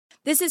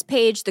This is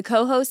Paige, the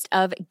co-host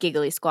of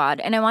Giggly Squad,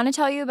 and I want to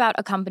tell you about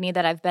a company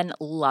that I've been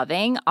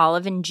loving,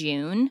 Olive &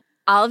 June.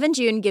 Olive &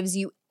 June gives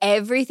you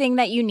everything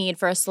that you need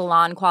for a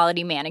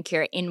salon-quality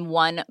manicure in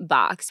one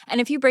box.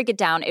 And if you break it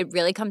down, it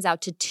really comes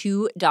out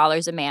to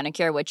 $2 a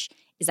manicure, which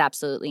is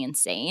absolutely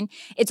insane.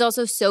 It's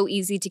also so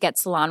easy to get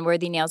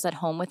salon-worthy nails at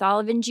home with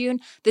Olive & June.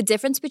 The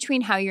difference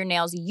between how your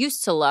nails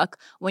used to look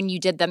when you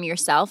did them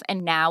yourself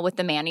and now with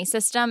the Mani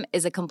system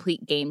is a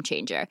complete game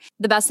changer.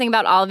 The best thing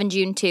about Olive &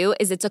 June, too,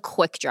 is it's a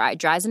quick dry.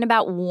 Dries in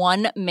about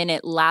 1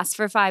 minute, lasts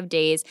for 5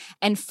 days,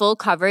 and full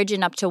coverage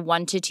in up to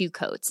 1 to 2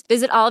 coats.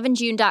 Visit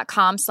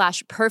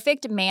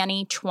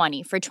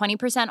oliveandjune.com/perfectmani20 for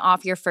 20%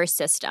 off your first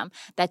system.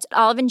 That's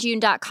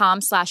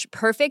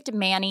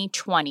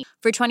oliveandjune.com/perfectmani20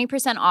 for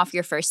 20% off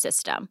your first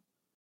system.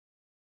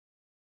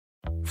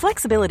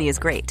 Flexibility is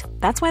great.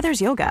 That's why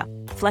there's yoga.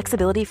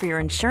 Flexibility for your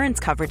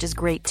insurance coverage is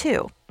great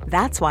too.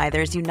 That's why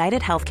there's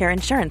United Healthcare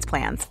Insurance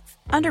Plans.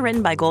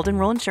 Underwritten by Golden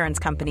Rule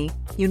Insurance Company,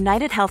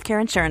 United Healthcare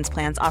Insurance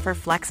Plans offer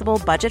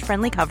flexible,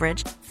 budget-friendly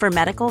coverage for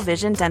medical,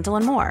 vision, dental,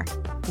 and more.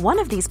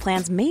 One of these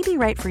plans may be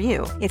right for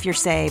you if you're,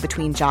 say,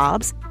 between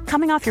jobs,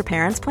 coming off your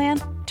parents' plan,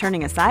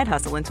 turning a side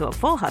hustle into a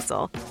full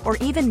hustle, or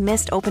even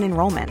missed open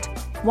enrollment.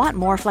 Want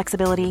more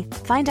flexibility?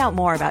 Find out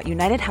more about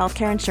United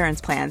Healthcare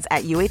Insurance Plans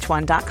at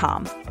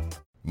uh1.com.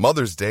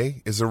 Mother's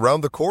Day is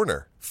around the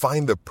corner.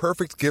 Find the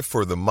perfect gift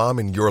for the mom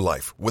in your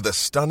life with a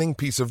stunning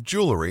piece of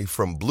jewelry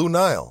from Blue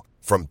Nile.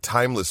 From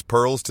timeless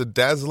pearls to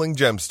dazzling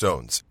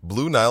gemstones,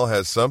 Blue Nile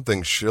has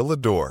something she'll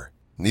adore.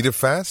 Need it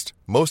fast?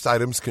 Most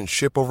items can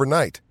ship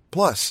overnight.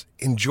 Plus,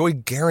 enjoy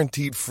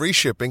guaranteed free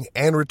shipping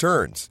and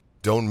returns.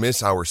 Don't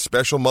miss our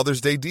special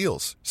Mother's Day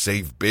deals.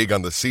 Save big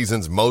on the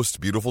season's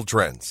most beautiful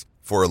trends.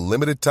 For a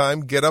limited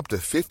time, get up to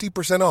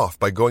 50% off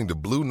by going to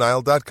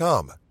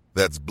BlueNile.com.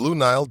 That's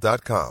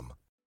BlueNile.com.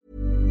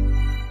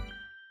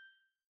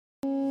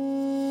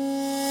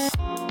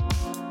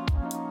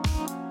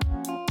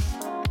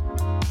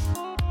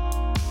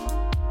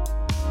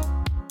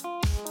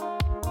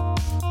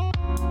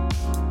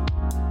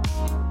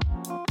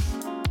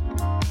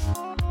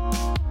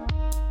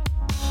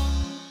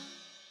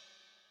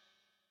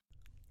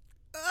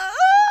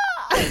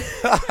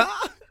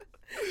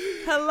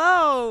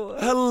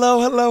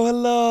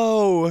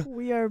 Hello.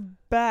 We are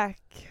back.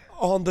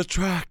 On the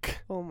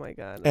track. Oh my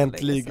god.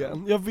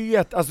 Äntligen. Jag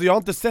vet, alltså jag har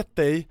inte sett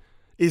dig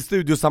i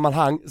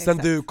studiosammanhang sen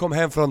du kom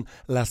hem från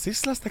Las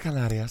Islas de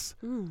Canarias.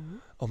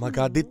 Oh my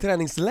god, ditt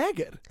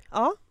träningsläger.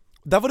 Ja.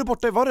 Där var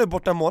du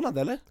borta en månad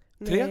eller?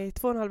 3? Nej,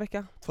 2,5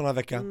 vecka. 2,5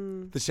 vecka.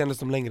 Det kändes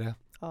som längre.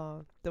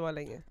 Ja, det var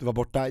länge. Du var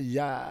borta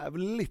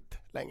jävligt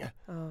länge.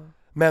 Ja.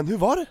 Men hur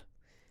var det?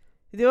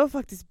 Det var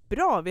faktiskt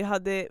bra. Vi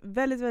hade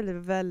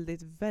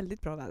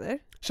väldigt bra väder.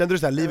 Kände du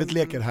så här, livet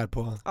leker här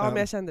på? Ja, men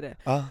jag kände det.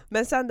 Ja.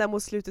 Men sen där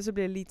mot slutet så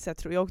blev det lite så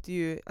här, jag åkte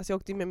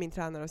ju med min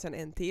tränare och sen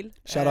en till.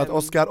 Shoutout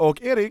Oskar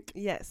och Erik.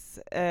 Yes.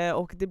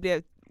 Och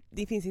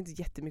det finns inte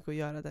jättemycket att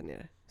göra där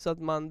nere. Så att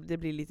det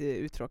blir lite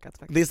uttråkat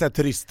faktiskt. Det är så här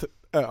turistö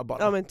bara.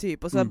 Ja men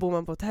typ, och så bor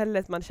man på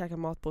hotellet, man käkar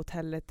mat på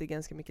hotellet, det är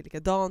ganska mycket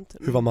likadant.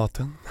 Hur var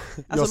maten?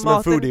 Alltså jag som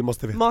är foodie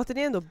måste veta. Maten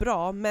är ändå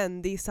bra,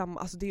 men det är samma,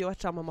 alltså det har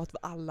varit samma mat för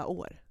alla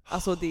år.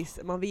 Alltså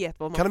man vet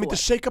vad man får. Kan de inte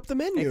shake up the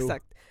menu?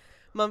 Exakt.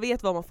 Man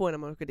vet vad man får när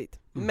man åker dit.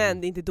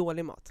 Men det är inte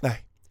dålig mat.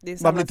 Nej.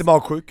 Man blir inte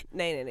magsjuk.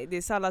 Nej, det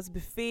är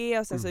salladsbuffé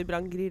och sen så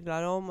ibland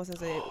grillar de och sen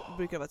så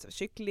brukar det vara så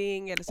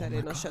kyckling eller så är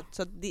det något kött,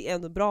 så det är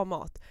ändå bra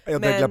mat.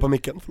 Jag dreglar på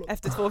micken, förlåt.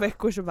 Efter 2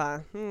 veckor så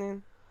bara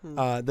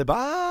det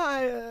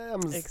bara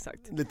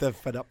exakt. Lite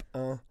fed up.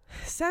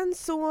 Sen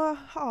så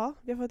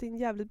vi har fått in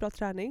jävligt bra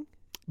träning.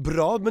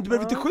 Bra, men du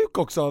blev lite sjuk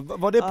också.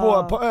 Var det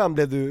på ön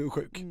blev du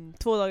sjuk?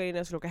 2 dagar innan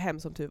jag skulle åka hem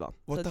som tur var.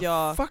 What så the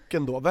fuck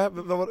ändå?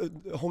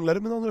 Hånglade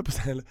du med någon på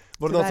sig?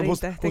 Var det någon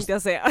som tänkte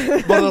jag säga.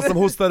 Var det någon som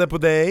hostade på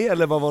dig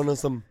eller var det någon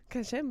som...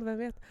 Kanske, men vem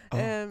vet.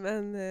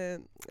 Men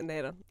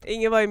nej då.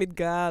 Ingen var i mitt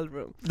girl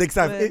room.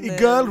 Exakt, i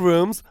girl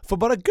rooms får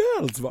bara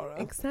girls vara.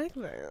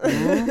 Exactly.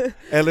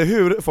 Eller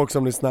hur, folk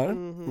som lyssnar?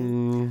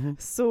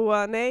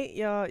 Så nej,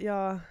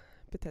 jag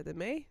betedde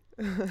mig.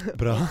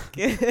 Bra.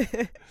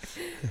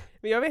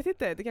 Men jag vet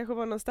inte, det kanske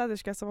var någon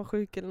städerska som var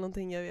sjuk eller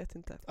någonting, jag vet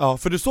inte. Ja,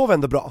 för du sov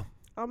ändå bra.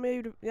 Ja, men jag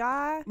gjorde...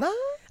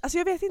 Alltså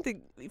jag vet inte,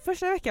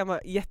 första veckan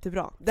var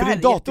jättebra. För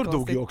din dator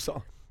dog ju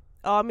också.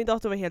 Ja, min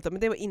dator var helt men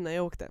det var innan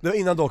jag åkte. Det var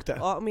innan du åkte?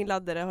 Ja, min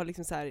laddare har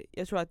liksom så här,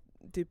 jag tror att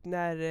typ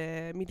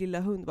när min lilla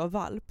hund var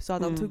valp så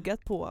hade han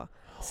tuggat på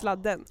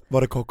sladden.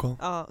 Var det Coco?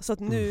 Ja, så att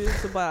nu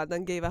så bara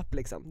den gave up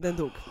liksom. Den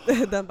dog.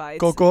 Den bara,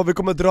 Coco, vi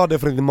kommer dra det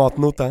från din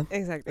matnota.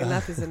 Exakt,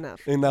 enough is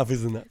enough. Enough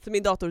is enough. Så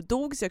min dator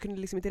dog så jag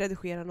kunde liksom inte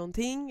redigera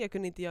någonting. Jag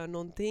kunde inte göra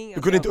någonting.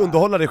 Du kunde inte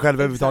underhålla dig själv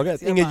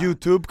överhuvudtaget. Ingen bara...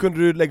 YouTube kunde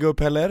du lägga upp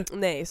heller.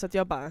 Nej, så att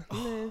jag bara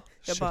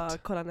bara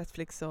kollar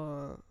Netflix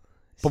och...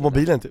 På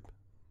mobilen typ?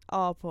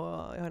 Ja,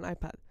 jag har en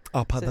iPad.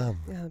 Paddan.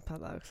 Jag har en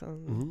padda också.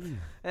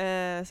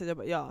 Så jag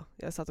bara,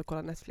 jag satt och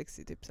kollade Netflix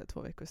i typ så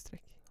 2 veckor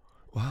sträck.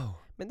 Wow.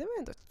 Men det var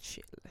ändå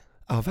chill.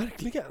 Ja,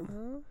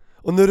 verkligen.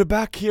 Och nu är du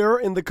back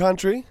here in the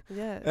country.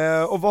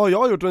 Yes. Och vad har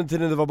jag gjort under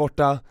tiden du var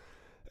borta?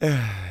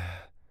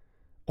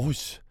 Oj.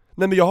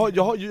 Nej, men jag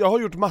har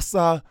gjort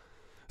massa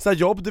så här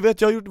jobb, du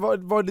vet jag har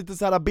varit lite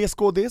så här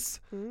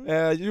B-skådis,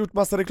 gjort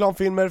massa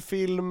reklamfilmer,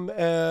 film,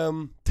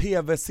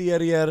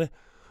 tv-serier.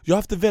 Jag har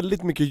haft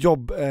väldigt mycket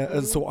jobb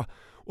så.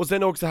 Och sen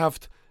har jag också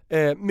haft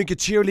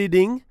mycket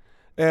cheerleading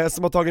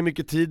som har tagit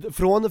mycket tid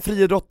från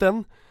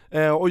friidrotten.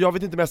 Och jag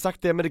vet inte om jag har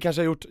sagt det, men det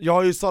kanske jag har gjort. Jag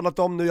har ju sadlat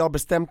om nu, jag har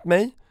bestämt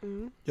mig.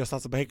 Jag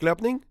satsar på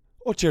häcklöpning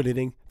och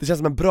cheerleading. Det känns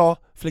som en bra,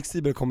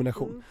 flexibel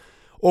kombination.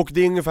 Och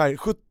det är ungefär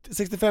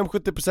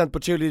 65-70% på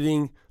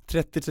cheerleading,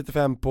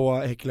 30-35% på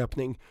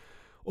häcklöpning.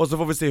 Och så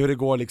får vi se hur det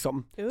går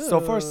liksom.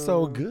 So far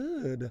so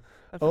good.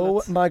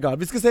 Oh my god.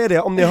 Vi ska säga det,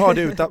 om ni hör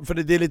det utan, för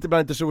det är lite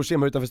bland inte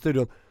tjorsima utanför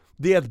studion.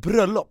 Det är ett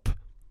bröllop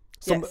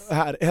som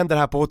händer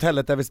här på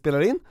hotellet där vi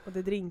spelar in. Och det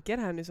är drinkar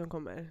här nu som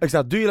kommer.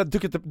 Exakt,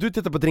 du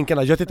tittar på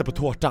drinkarna, jag tittar på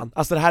tårtan.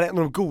 Alltså det här är en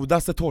av de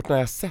godaste tårtorna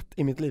jag sett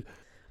i mitt liv.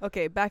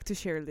 Okej, back to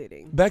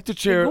cheerleading.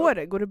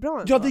 Går det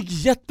bra? Ja, det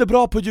gick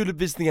jättebra på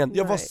juluppvisningen.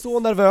 Jag var så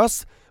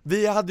nervös.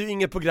 Vi hade ju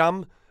inget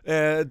program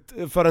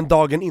förrän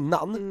dagen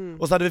innan.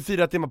 Och så hade vi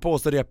 4 timmar på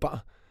oss att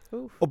repa.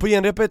 Och på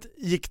genrepet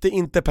gick det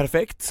inte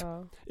perfekt.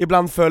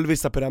 Ibland föll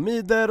vissa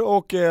pyramider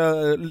och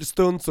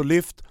stunds och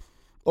lyft.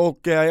 Och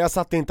jag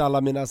satte inte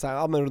alla mina så här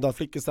annorlunda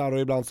flickisar och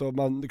ibland så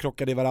man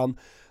krockade i varann.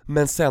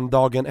 Men sen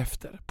dagen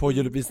efter på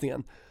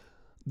juluppvisningen,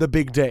 the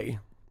big day,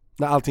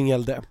 när allting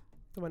gällde,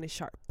 då var ni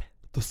sharp.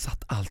 Då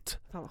satt allt.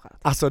 Fan vad skönt.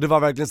 Alltså det var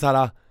verkligen så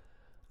här: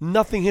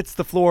 nothing hits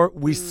the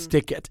floor, we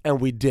stick it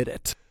and we did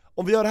it.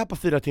 Om vi gör det här på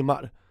 4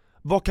 timmar,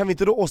 vad kan vi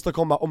inte då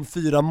åstadkomma om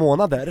 4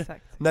 månader?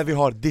 Exakt. När vi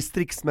har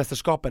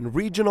distriktsmästerskapen,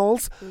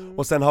 regionals,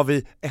 och sen har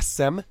vi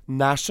SM,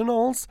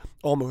 nationals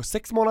om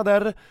 6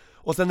 månader.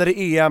 Och sen är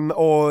det EM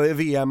och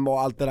VM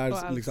och allt det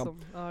där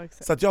liksom.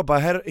 Så att jag bara,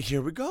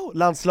 here we go.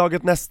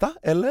 Landslaget nästa,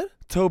 eller?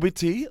 Toby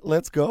T,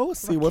 let's go,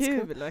 see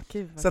what's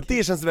kul. Så att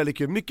det känns väldigt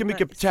kul,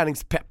 mycket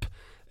träningspepp.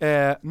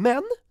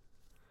 Men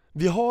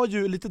vi har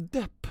ju lite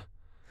depp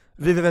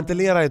vi vill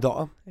ventilera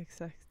idag.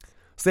 Exakt.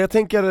 Så jag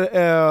tänker,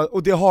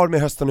 och det har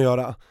med hösten att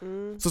göra.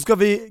 Så ska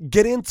vi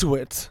get into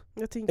it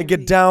and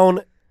get down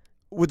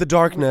with the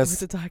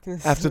darkness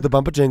after the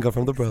bumper jingle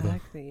from the brother.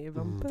 Exactly.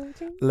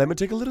 Let me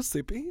take a little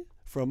sippy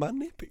from my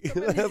nippy.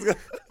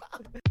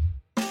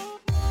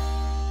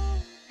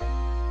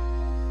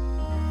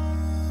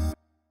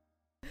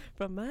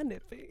 From my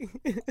nippy.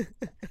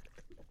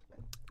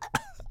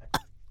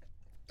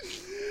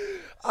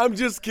 I'm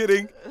just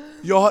kidding.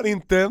 Jag har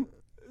inte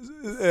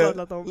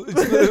sadlat om.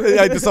 jag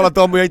har inte sadlat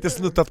om och jag har inte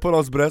snuttat på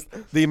någons bröst.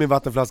 Det är min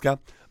vattenflaska.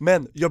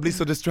 Men jag blir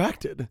så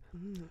distracted.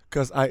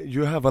 Because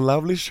you have a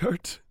lovely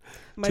shirt.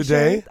 My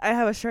today. Shirt, I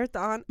have a shirt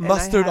on.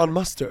 Mustard on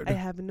mustard. I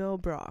have no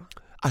bra.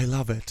 I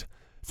love it.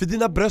 För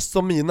dina bröst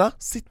som mina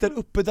sitter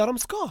uppe där de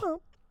ska.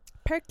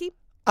 Perky.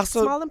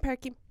 Alltså, small and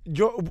perky.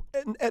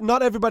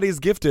 Not everybody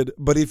is gifted,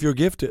 but if you're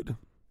gifted,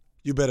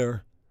 you better,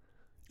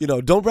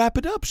 don't wrap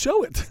it up,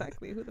 show it.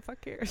 Exactly, who the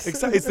fuck cares?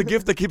 Exactly, it's the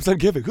gift that keeps on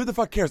giving. Who the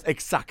fuck cares?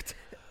 Exakt.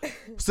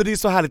 Så det är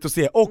så härligt att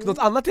se. Och något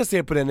annat jag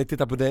ser på dig när jag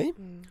tittar på dig,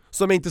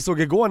 som jag inte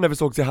såg igår när vi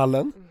sågs i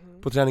hallen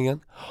på träningen.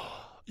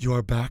 You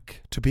are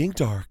back to being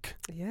dark.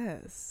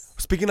 Yes.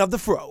 Speaking of the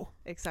fro.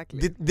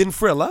 Exactly. Din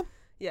frilla?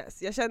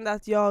 Yes, jag kände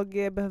att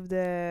jag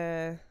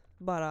behövde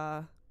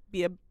bara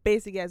be a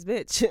basic ass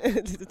bitch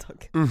lite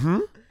tag.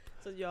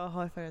 Så jag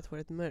har färgat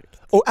håret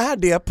mörkt. Och är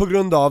det på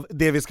grund av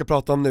det vi ska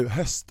prata om nu,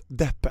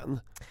 höstdeppen,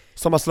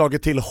 som har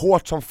slagit till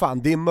hårt som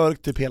fan? Det är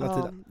mörkt typ hela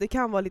tiden. Det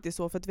kan vara lite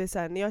så, för att vi är så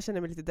här, när jag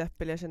känner mig lite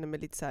depp eller jag känner mig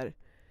lite så här,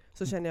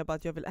 så känner jag bara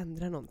att jag vill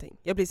ändra någonting.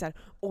 Jag blir så här,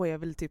 jag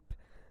vill typ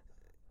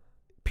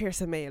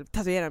pierca mig eller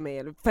tatuera mig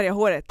eller färga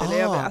håret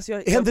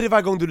eller händer det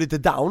varje gång du är lite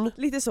down?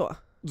 Lite så.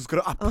 Då ska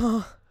du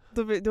upp.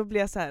 Då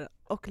blir jag så här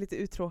och lite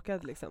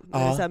uttråkad liksom. När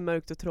det är så här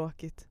mörkt och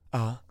tråkigt.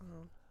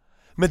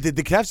 Men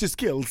det krävs ju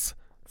skills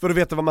för att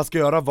veta vad man ska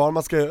göra, var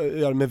man ska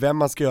göra, med vem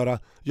man ska göra.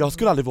 Jag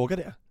skulle aldrig våga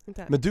det.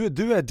 Inte. Men du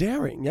är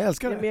daring, jag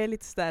älskar det. Men jag är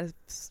lite sådär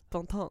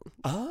spontan.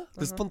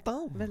 Det är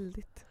spontan.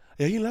 Väldigt.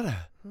 Jag gillar det.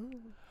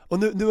 Och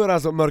nu är det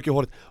alltså mörk i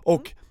håret.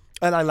 Och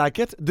and I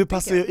like it. Du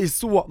passar ju i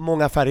så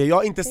många färger. Jag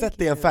har inte sett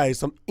dig i en färg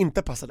som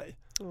inte passar dig.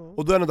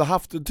 Och då har du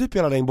haft typ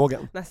hela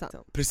regnbågen. Nästan.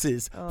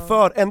 Precis.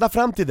 För ända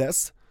fram till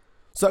dess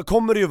så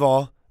kommer det ju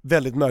vara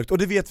väldigt mörkt. Och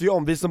det vet vi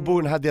om, vi som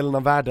bor i den här delen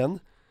av världen.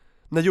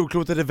 När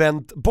jordklotet är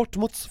vänt bort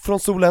från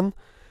solen.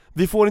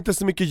 Vi får inte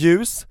så mycket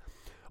ljus.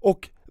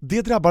 Och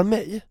det drabbar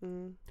mig.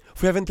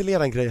 Får jag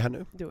ventilera en grej här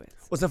nu? Do it.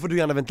 Och sen får du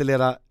gärna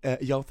ventilera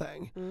your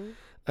thing.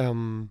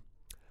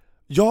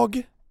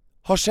 Jag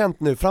har känt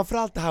nu,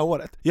 framförallt det här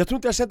året, jag tror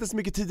inte jag känt det så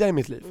mycket tidigare i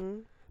mitt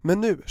liv,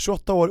 men nu,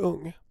 28 år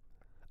ung,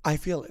 I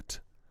feel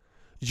it.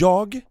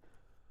 Jag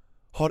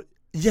har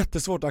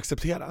jättesvårt att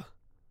acceptera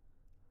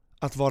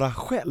att vara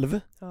själv,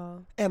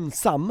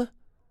 ensam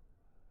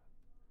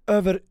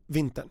över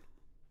vintern.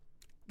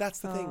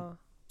 That's the thing.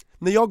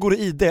 När jag går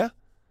i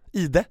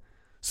det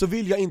så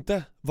vill jag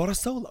inte vara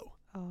solo.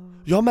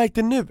 Jag har märkt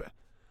det nu,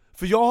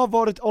 för jag har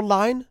varit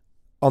online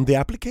on the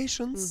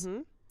applications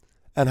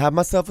and have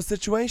myself a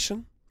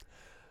situation.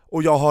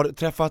 Och jag har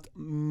träffat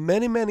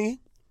many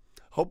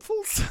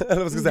hopefuls,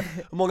 eller vad ska jag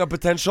säga, många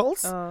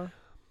potentials.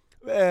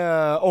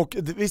 Och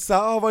vissa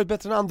har varit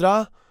bättre än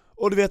andra.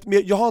 Och du vet,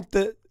 jag har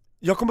inte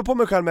jag kommer på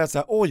mig själv med att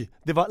säga, oj,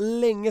 det var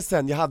länge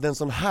sedan jag hade en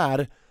sån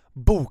här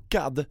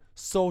bokad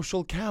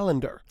social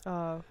calendar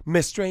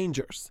med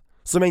strangers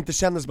som jag inte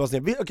känner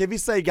så bra. Okej,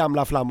 vissa är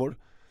gamla flammor,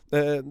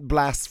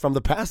 blast from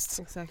the past,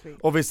 Exactly.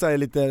 och vissa är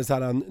lite så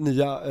här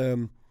nya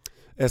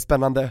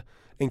spännande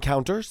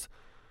encounters.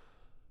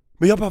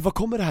 Men jag bara, vad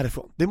kommer det här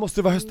ifrån? Det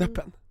måste vara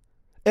höstöppen.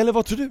 Eller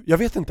vad tror du? Jag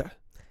vet inte.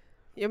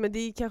 Ja, men det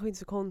är kanske inte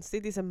så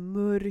konstigt. Det är så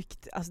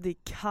mörkt, alltså det är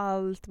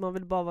kallt, man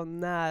vill bara vara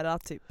nära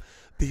typ.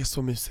 Det är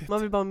så mysigt.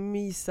 Man vill bara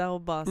mysa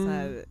och bara så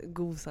här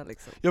gosa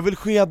liksom. Jag vill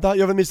skeda,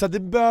 jag vill mysa. Det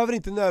behöver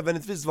inte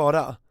nödvändigtvis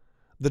vara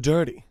the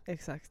dirty.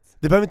 Exakt.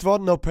 Det behöver inte vara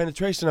no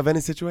penetration of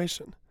any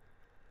situation.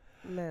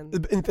 Men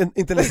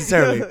Inte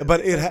necessarily,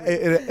 but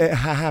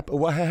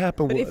what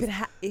happened but was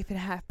if it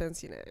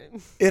happens, you know.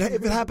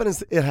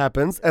 it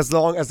happens as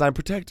long as I'm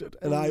protected,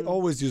 and I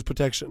always use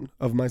protection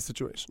of my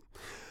situation.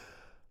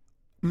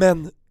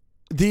 Men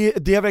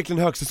det är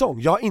verkligen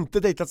högsäsong. Jag har inte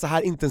dejtat så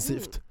här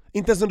intensivt.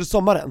 Inte ens under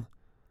sommaren.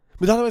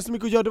 Men det hade så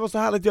mycket att göra, det var så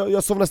härligt.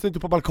 Jag sov nästan ute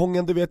på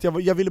balkongen, du vet.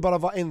 Jag ville bara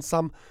vara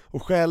ensam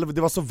och själv.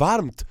 Det var så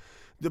varmt.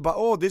 Det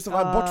bara, det är så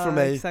varmt bort från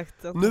mig.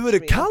 Exakt, nu är det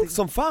kallt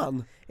som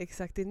fan.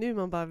 Exakt, det är nu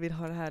man bara vill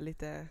ha det här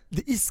lite.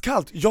 Det är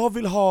iskallt. Jag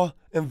vill ha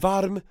en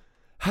varm,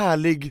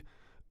 härlig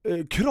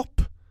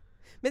kropp.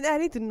 Men är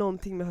det inte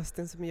någonting med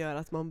hösten som gör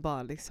att man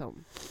bara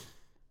liksom,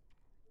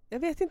 jag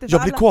vet inte.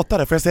 Jag blir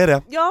kåtare, får jag säga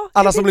det? Ja,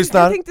 alla som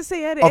lyssnar, jag tänkte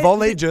säga det. of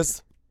all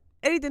ages.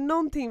 Är det inte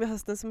någonting med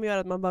hösten som gör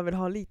att man bara vill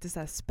ha lite så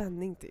här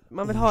spänning typ?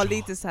 Man vill ha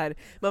lite så här,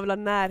 man vill ha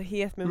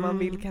närhet, men man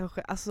vill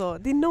kanske, alltså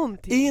det är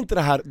någonting. Är inte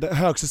det här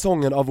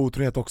högsäsongen av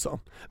otrohet också?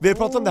 Vi har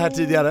pratat om det här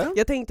tidigare.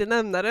 Jag tänkte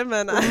nämna det,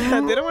 men I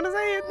didn't want to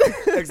say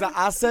it.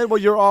 Exakt, I said what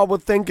you're all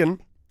were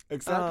thinking.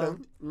 Exactly.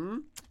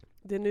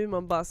 Det är nu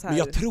man bara så här. Men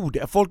jag tror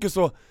det, folk är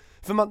så,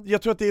 för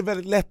jag tror att det är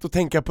väldigt lätt att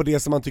tänka på det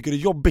som man tycker är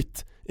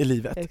jobbigt i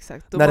livet.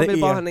 Exakt, och när man det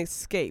vill bara är ha en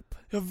escape.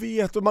 Jag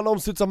vet, och man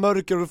omsluts av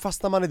mörker och då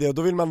fastnar man i det, och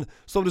då vill man,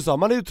 som du sa,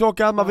 man är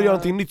uttråkad, man vill göra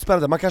någonting nytt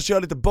spännande, man kanske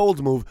gör lite bold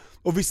move,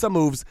 och vissa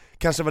moves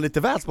kanske var lite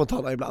väl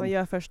spontana ibland. Man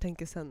gör först,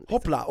 tänker sen.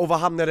 Hoppla, och vad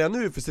hamnar jag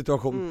nu för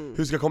situation?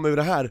 Hur ska jag komma ur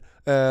det här?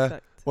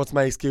 What's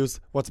my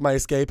excuse? What's my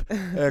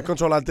escape?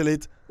 Control alt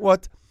delete?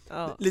 What?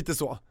 Lite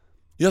så.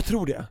 Jag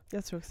tror det.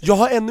 Jag tror också. Jag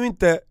har ännu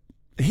inte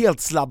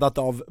helt sladdat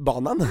av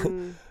banan,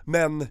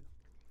 men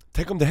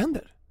tänk om det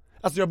händer.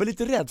 Alltså jag blir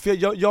lite rädd,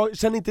 för jag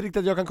känner inte riktigt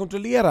att jag kan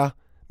kontrollera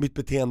mitt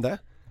beteende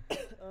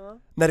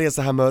när det är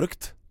så här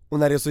mörkt och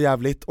när det är så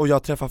jävligt och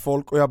jag träffar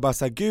folk och jag bara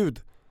säger,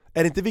 gud,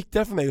 är det inte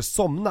viktigare för mig att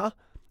somna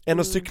än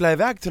att cykla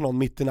iväg till någon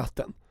mitt i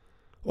natten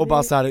och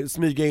bara så här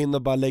smyga in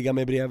och bara lägga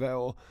mig bredvid,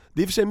 och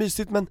det är i och för sig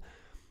mysigt, men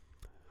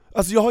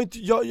alltså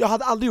jag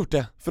hade aldrig gjort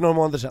det för några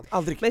månader sedan,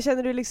 aldrig. Men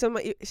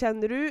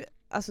känner du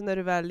alltså när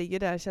du väl ligger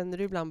där, känner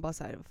du ibland bara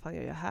så här, vad fan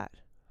gör jag här?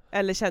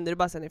 Eller känner du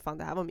bara sen, fan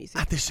det här var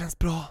mysigt? Det känns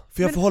bra,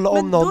 för jag får hålla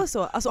om någon. Men då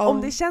så, alltså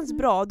om det känns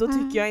bra, då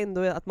tycker jag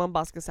ändå att man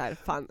bara ska så här,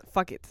 fan,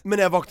 fuck it. Men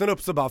när jag vaknar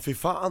upp så bara, fy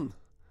fan,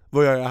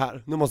 vad gör jag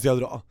här? Nu måste jag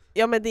dra.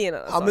 Ja, men det är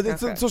en annan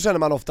sak, så känner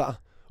man ofta.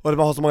 Och man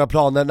har så många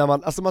planer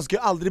när man ska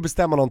ju aldrig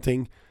bestämma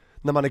någonting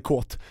när man är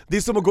kåt. Det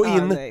är som att gå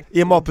in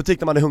i en matbutik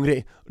när man är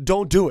hungrig.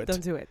 Don't do it.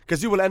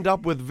 Because you will end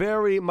up with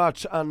very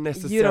much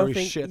unnecessary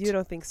shit. You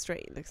don't think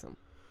straight liksom.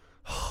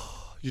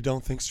 You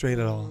don't think straight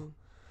at all.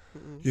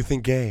 You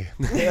think gay.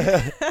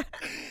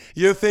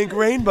 You think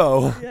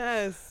rainbow.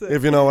 Yes.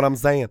 If you know what I'm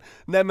saying.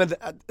 Nej, men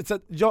så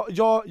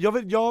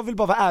jag vill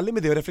bara vara ärlig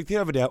med det och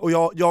reflektera över det. Och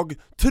jag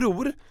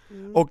tror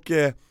och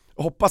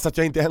hoppas att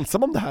jag inte är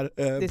ensam om det här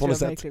det på något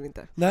sätt. Verkligen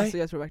inte. Nej. Alltså,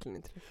 jag tror verkligen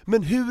inte det.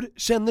 Men hur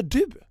känner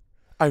du,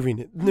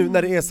 Irene, nu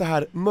när det är så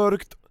här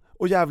mörkt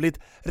och jävligt?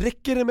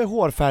 Räcker det med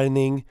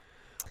hårfärgning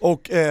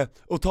och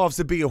ta av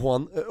sig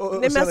BH:n?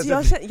 Nej, men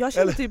alltså, jag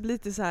känner typ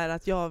lite så här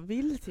att jag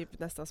vill typ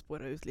nästan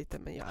spåra ut lite,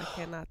 men jag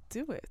cannot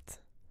do it.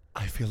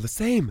 I feel the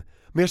same.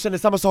 Men jag känner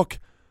samma sak.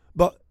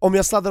 Om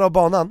jag sladdar av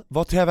banan,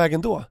 vad tar jag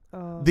vägen då?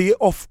 Det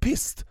är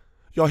off-pist.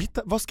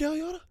 Vad ska jag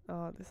göra?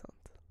 Ja, det är sant.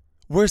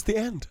 Where's the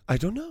end? I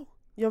don't know.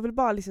 Jag vill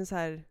bara liksom så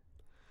här.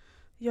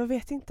 Jag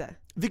vet inte.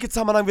 Vilket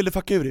sammanhang vill du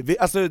fucka ur i?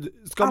 Alltså,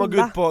 ska man gå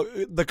ut på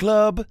the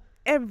club?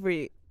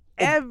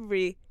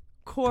 Every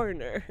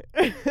corner.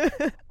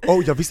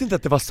 Jag visste inte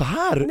att det var så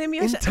här. Nej,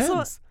 men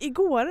intense.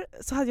 Igår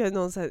så hade jag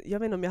någon så här, jag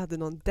vet inte om jag hade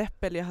någon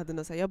depp eller jag hade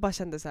någon så här, jag bara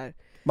kände så här.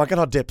 Man kan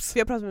ha dips. För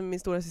jag pratade med min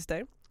stora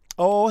syster.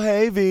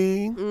 Hej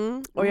Vi.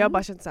 Och jag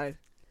bara kände så här.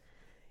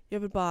 Jag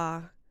vill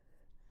bara,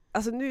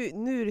 alltså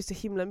nu är det så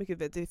himla mycket,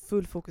 det är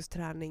full fokus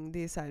träning,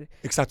 det är så här.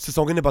 Exakt,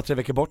 säsongen är bara 3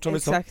 veckor bort som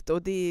exakt,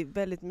 och det är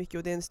väldigt mycket,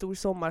 och det är en stor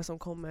sommar som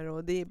kommer,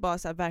 och det är bara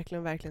så här,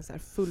 verkligen så här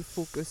full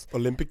fokus.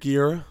 Olympic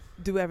year.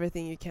 Do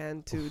everything you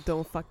can to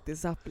don't fuck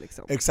this up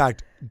liksom.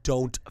 Exakt,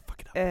 don't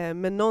fuck it up.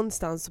 Men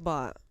någonstans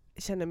bara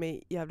känner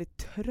mig jävligt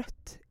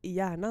trött i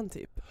hjärnan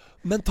typ.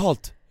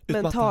 Mentalt,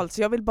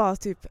 så jag vill bara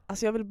typ,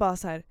 alltså jag vill bara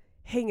så här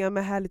hänga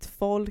med härligt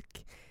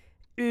folk,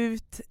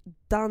 ut,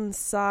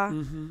 dansa,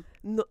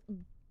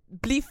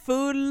 bli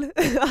full.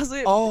 Alltså,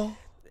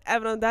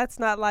 även om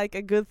that's not like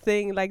a good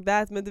thing like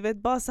that, men du vet,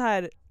 bara så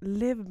här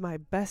live my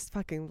best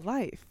fucking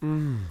life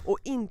och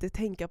inte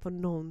tänka på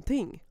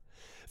någonting.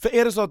 För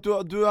är det så att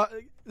du har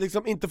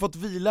liksom inte fått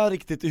vila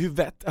riktigt i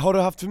huvudet? Har du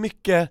haft för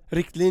mycket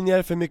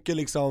riktlinjer, för mycket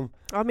liksom?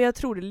 Ja, men jag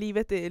tror det,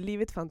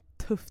 livet är fan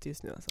tufft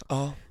just nu alltså.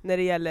 Ja. När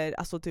det gäller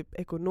alltså typ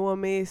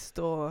ekonomiskt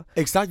och...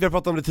 Exakt, vi har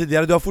pratat om det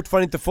tidigare, du har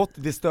fortfarande inte fått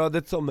det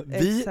stödet som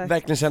vi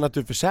verkligen känner att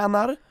du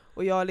förtjänar.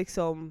 Och jag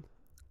liksom,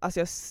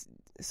 alltså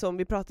som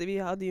vi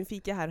hade ju en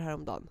fika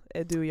häromdagen,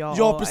 du och jag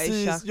ja, och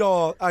precis. Aisha.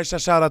 Ja, Aisha,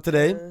 kära till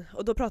dig.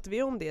 Och då pratade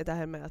vi om det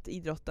här med att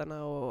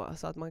idrottarna och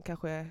alltså att man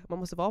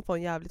måste vara på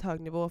en jävligt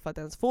hög nivå för att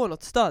ens få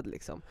något stöd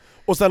liksom.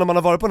 Och sen om man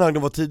har varit på en hög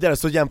nivå tidigare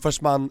så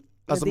jämförs man,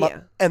 alltså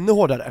ännu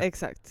hårdare.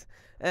 Exakt.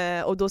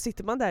 Och då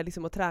sitter man där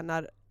liksom och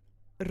tränar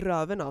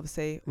röven av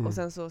sig och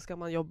sen så ska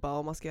man jobba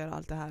och man ska göra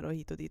allt det här och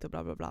hit och dit och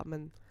bla bla bla,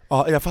 men...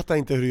 Ja, jag fattar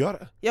inte hur du gör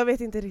det. Jag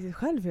vet inte riktigt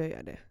själv hur jag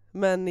gör det,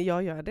 men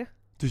jag gör det.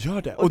 Du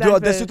gör det? Och därför... du har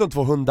dessutom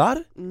 2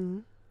 hundar?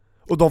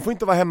 Och de får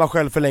inte vara hemma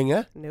själv för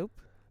länge?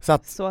 Nope.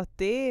 Så att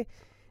det är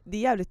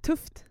jävligt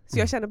tufft. Så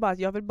jag känner bara att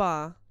jag vill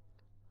bara...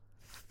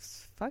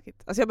 Fuck it.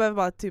 Alltså jag behöver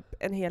bara typ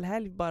en hel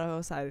helg bara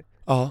och så här,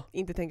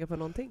 inte tänka på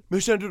någonting. Men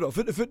hur känner du då?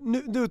 För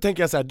nu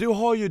tänker jag så här, du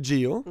har ju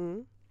Gio,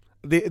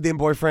 din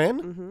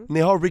boyfriend, ni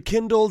har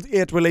rekindled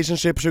ert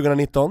relationship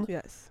 2019,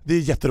 det är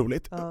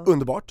jätteroligt,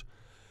 underbart.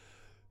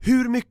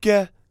 Hur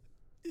mycket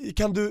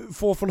kan du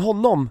få från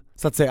honom,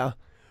 så att säga?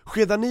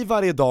 Skedar ni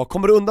varje dag?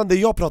 Kommer du undan det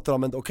jag pratar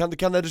om ändå? Kan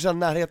du känna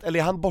närhet? Eller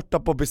är han borta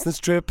på business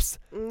trips?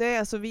 Nej,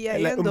 alltså vi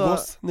är ändå,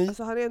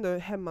 alltså han är ändå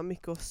hemma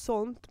mycket och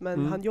sånt,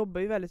 men han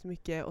jobbar ju väldigt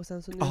mycket och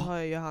sen så nu har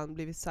ju han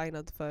blivit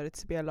signad för ett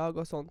spellag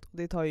och sånt.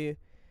 Det tar ju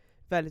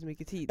väldigt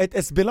mycket tid. Ett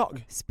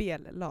SB-lag?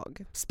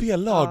 Spellag.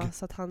 Spellag? Ja,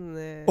 så att han...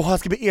 Och han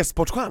ska bli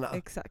e-sportstjärna?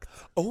 Exakt.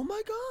 Oh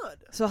my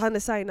god! Så han är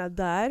signad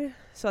där,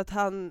 så att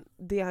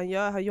det han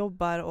gör, han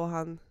jobbar och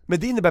han... Men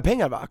det innebär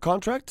pengar va?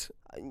 Contract?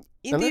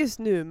 Inte eller? Just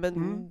nu,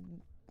 men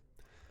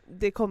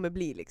det kommer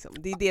bli liksom.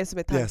 Det är det som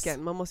är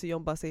tanken, man måste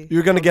jobba sig.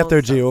 You're gonna get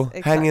there, Gio.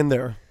 Exakt. Hang in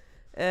there.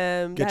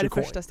 Det här är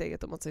första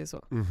steget om man säger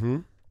så.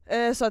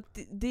 Så att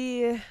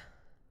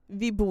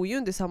vi bor ju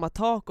under samma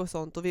tak och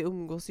sånt och vi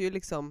umgås ju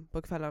liksom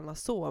på kvällarna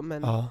så,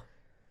 men ja,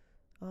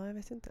 jag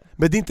vet inte.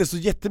 Men det är inte så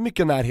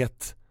jättemycket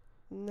närhet.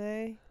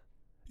 Nej.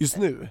 Just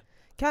nu.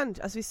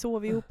 Kanske, alltså vi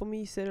sover ihop och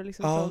myser och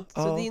liksom sånt.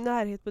 Så det är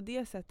närhet på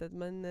det sättet,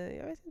 men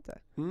jag vet inte.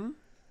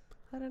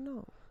 I don't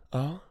know.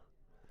 Ja.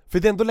 För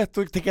det är ändå lätt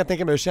att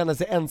tänka mig att känna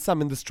sig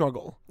ensam in the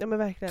struggle. Ja, men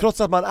verkligen.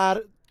 Trots att man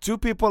är 2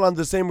 people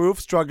under the same roof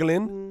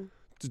struggling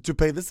to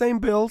pay the same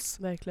bills.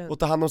 Verkligen. Och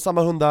ta hand om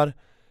samma hundar.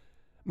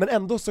 Men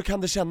ändå så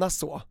kan det kännas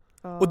så.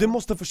 Och det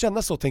måste få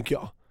kännas så, tänker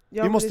jag.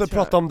 Vi måste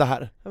prata om det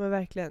här. Ja, men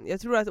verkligen.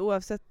 Jag tror att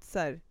oavsett så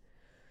här,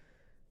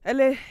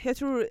 eller jag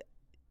tror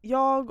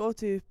jag och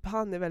typ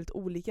han är väldigt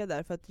olika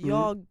där, för att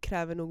jag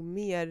kräver nog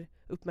mer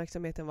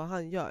uppmärksamhet än vad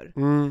han gör.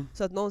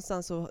 Så att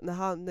någonstans så,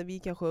 när vi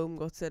kanske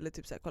umgåtts eller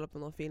typ så här, kollar på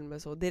någon film eller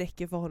så, det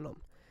räcker för honom.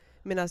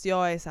 Medan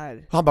jag är så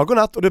här. Han bara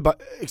godnatt och du bara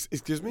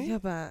excuse me?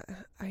 Jag bara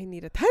I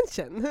need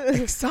attention.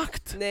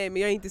 Exakt. Nej,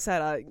 men jag är inte så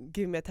här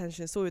give me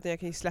attention så, utan jag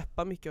kan ju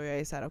släppa mycket och jag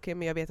är så här okej,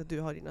 men jag vet att du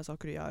har dina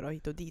saker att göra och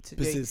hit och dit, så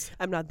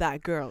I'm not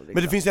that girl liksom.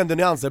 Men det finns ju ändå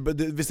nyanser.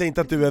 Vi säger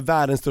inte att du är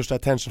världens största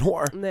attention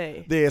whore.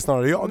 Nej. Det är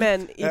snarare jag.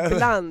 Men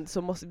ibland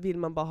så vill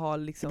man bara ha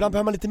liksom. Ibland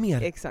behöver man lite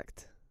mer.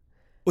 Exakt.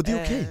 Och det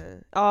är okej.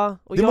 Ja,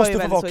 och det jag måste är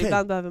väldigt så okay.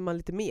 Ibland behöver man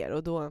lite mer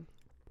och då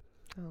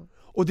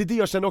Och det är det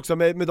jag känner också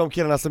med de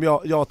killarna som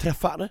jag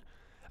träffar.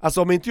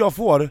 Alltså om inte jag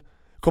får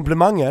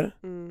komplimanger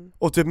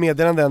och typ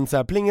meddelanden så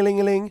här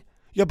plingelingeling,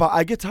 jag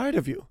bara I get tired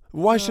of you.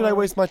 Why should I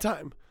waste my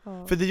time?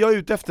 För det jag är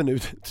ute efter nu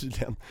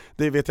tydligen,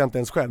 det vet jag inte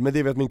ens själv, men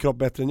det vet min kropp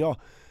bättre än jag.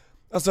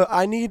 Alltså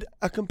I need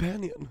a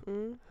companion.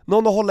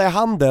 Någon att hålla i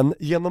handen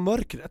genom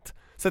mörkret,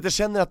 så att jag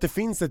känner att det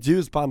finns ett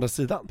ljus på andra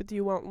sidan. But do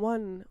you want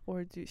one,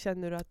 or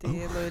känner du att det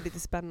är lite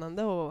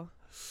spännande och...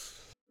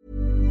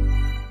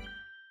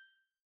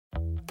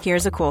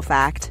 Here's a cool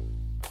fact.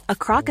 A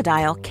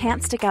crocodile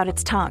can't stick out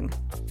its tongue.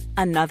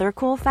 Another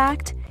cool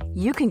fact,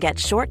 you can get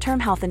short-term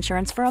health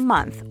insurance for a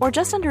month or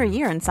just under a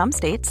year in some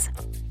states.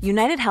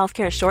 United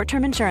Healthcare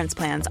short-term insurance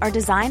plans are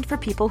designed for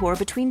people who are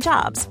between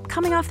jobs,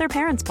 coming off their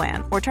parents'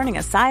 plan, or turning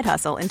a side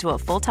hustle into a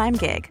full-time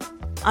gig.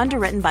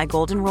 Underwritten by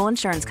Golden Rule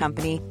Insurance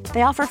Company,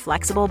 they offer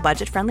flexible,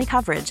 budget-friendly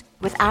coverage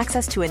with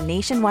access to a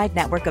nationwide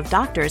network of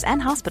doctors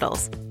and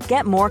hospitals.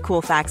 Get more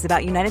cool facts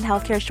about United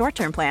Healthcare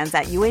short-term plans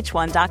at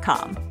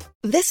uh1.com.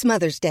 This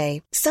Mother's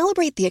Day,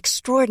 celebrate the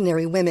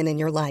extraordinary women in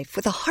your life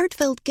with a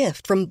heartfelt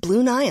gift from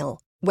Blue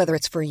Nile. Whether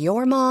it's for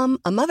your mom,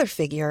 a mother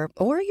figure,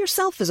 or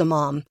yourself as a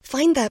mom,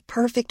 find that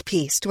perfect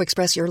piece to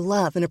express your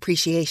love and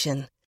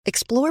appreciation.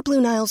 Explore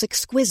Blue Nile's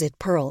exquisite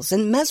pearls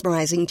and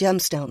mesmerizing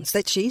gemstones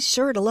that she's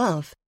sure to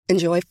love.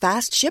 Enjoy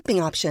fast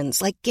shipping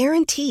options like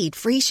guaranteed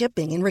free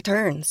shipping and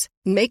returns.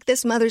 Make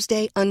this Mother's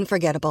Day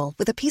unforgettable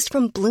with a piece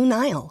from Blue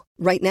Nile.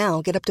 Right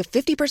now, get up to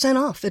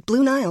 50% off at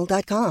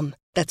BlueNile.com.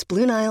 That's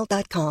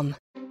BlueNile.com.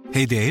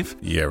 Hey, Dave.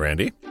 Yeah,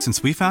 Randy.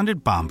 Since we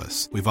founded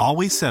Bombas, we've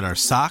always said our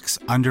socks,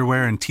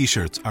 underwear, and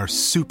T-shirts are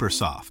super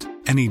soft.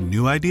 Any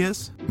new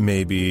ideas?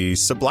 Maybe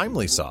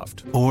sublimely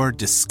soft. Or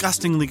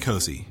disgustingly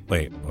cozy.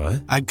 Wait,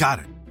 what? I got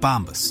it.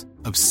 Bombas.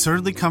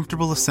 Absurdly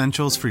comfortable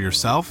essentials for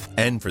yourself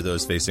and for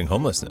those facing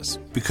homelessness.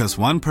 Because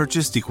one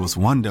purchased equals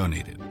one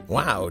donated.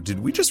 Wow, did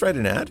we just write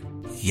an ad?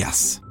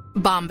 Yes.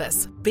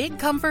 Bombas. Big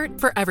comfort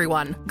for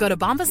everyone. Go to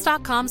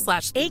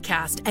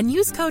bombas.com/ACAST and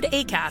use code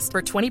ACAST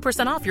for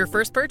 20% off your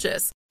first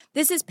purchase.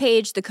 This is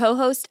Paige, the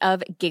co-host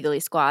of Giggly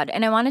Squad,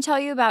 and I want to tell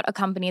you about a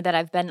company that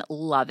I've been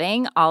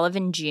loving, Olive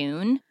 &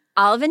 June.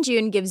 Olive &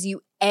 June gives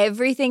you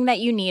everything that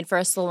you need for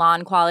a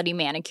salon-quality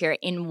manicure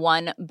in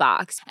one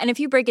box. And if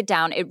you break it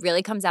down, it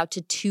really comes out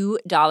to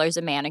 $2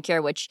 a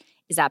manicure, which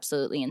is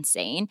absolutely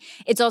insane.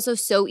 It's also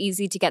so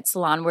easy to get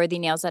salon-worthy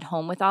nails at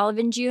home with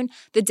Olive & June.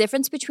 The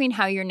difference between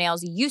how your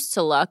nails used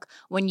to look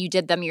when you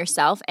did them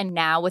yourself and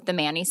now with the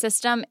Mani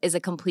system is a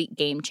complete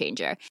game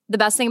changer. The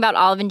best thing about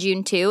Olive &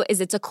 June, too, is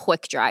it's a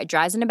quick dry.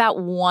 Dries in about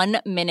 1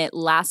 minute,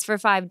 lasts for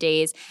 5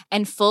 days,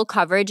 and full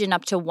coverage in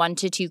up to 1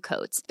 to 2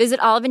 coats.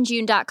 Visit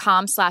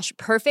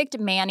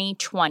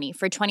oliveandjune.com/perfectmani20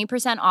 for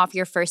 20% off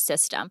your first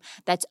system.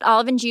 That's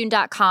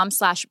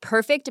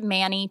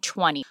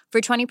oliveandjune.com/perfectmani20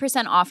 for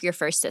 20% off your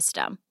first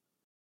system.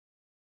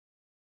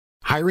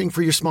 Hiring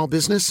for your small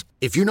business?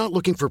 If you're not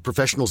looking for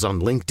professionals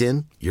on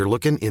LinkedIn, you're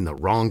looking in the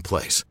wrong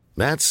place.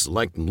 That's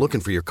like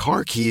looking for your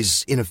car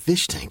keys in a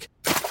fish tank.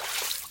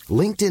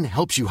 LinkedIn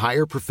helps you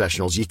hire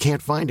professionals you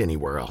can't find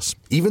anywhere else,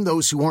 even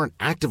those who aren't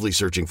actively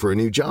searching for a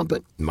new job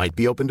but might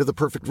be open to the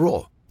perfect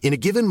role. In a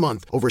given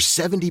month, over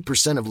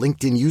 70% of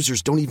LinkedIn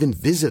users don't even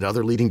visit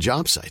other leading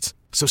job sites.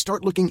 So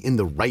start looking in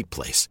the right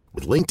place.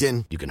 With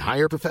LinkedIn, you can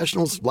hire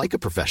professionals like a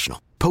professional.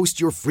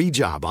 Post your free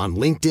job on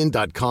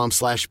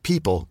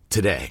linkedin.com/people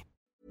today.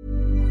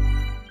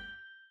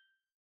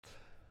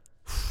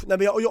 Nej,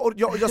 men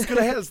jag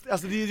skulle helst,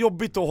 alltså det är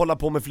jobbigt att hålla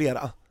på med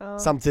flera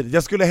samtidigt.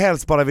 Jag skulle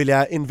helst bara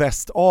vilja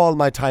invest all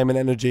my time and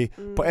energy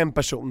på en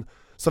person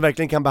som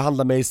verkligen kan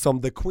behandla mig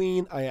som the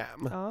queen I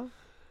am.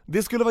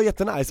 Det skulle vara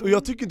jättenice, och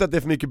jag tycker inte att det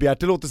är för mycket begärt.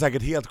 Det låter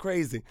säkert helt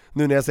crazy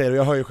nu när jag säger det,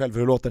 och jag hör ju själv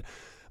hur det låter.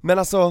 Men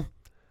alltså,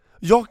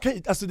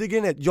 det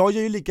grejen är, jag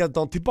gör ju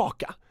likadant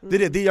tillbaka. Det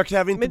är det, jag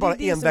kräver inte bara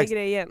en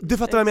väg. Du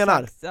fattar vad jag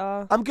menar?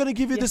 I'm gonna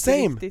give you the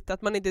same.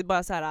 Att man inte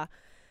bara såhär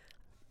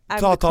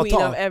I'm the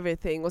queen of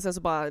everything och sen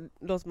så bara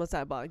låter man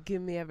såhär bara give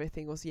me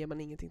everything och så ger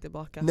man ingenting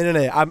tillbaka.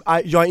 Nej,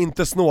 jag är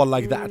inte snål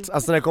like that.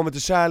 Alltså när det kommer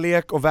till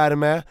kärlek och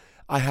värme,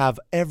 I have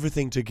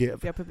everything to give.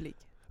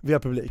 Vi har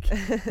publik.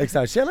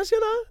 Exakt, tjena,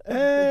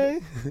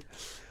 hey.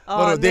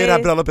 Vadå, det är det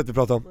här bröllopet vi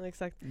pratar om.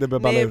 Exakt.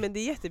 Nej, men det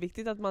är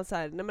jätteviktigt att man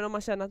såhär, nej, men om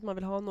man känner att man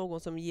vill ha någon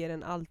som ger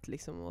en allt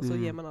liksom, och så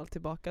ger man allt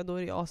tillbaka, då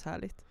är det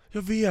ashärligt.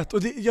 Jag vet,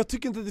 och jag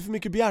tycker inte att det är för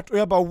mycket begärt. Och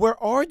jag bara, where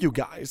are you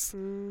guys?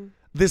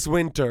 This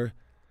winter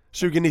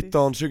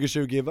 2019,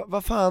 2020,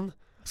 vad fan?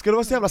 Ska det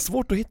vara så jävla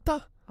svårt att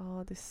hitta?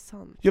 Ja, det är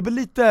sant. Jag blir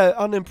lite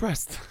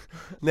unimpressed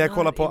när jag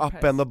kollar på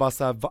appen och bara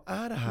såhär, vad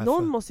är det här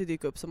någon för? måste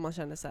dyka upp som man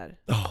känner såhär,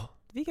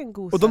 vi kan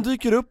gosa. Och de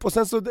dyker upp och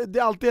sen så, det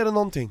alltid är det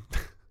någonting.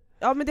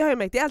 Ja, men det har jag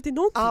märkt, det är alltid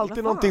någonting.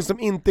 Alltid någonting som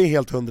inte är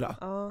helt 100.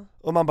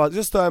 Och man bara,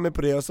 jag stör mig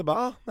på det och så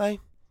bara, nej.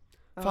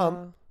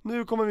 Fan,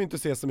 nu kommer vi inte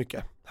se så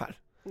mycket här.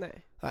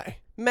 Nej.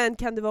 Men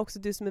kan det vara också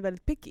du som är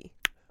väldigt picky?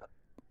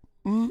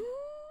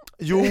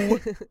 Jo,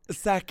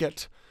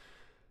 säkert.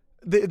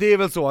 Det är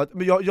väl så att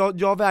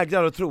jag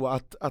vägrar att tro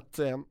att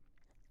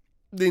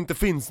det inte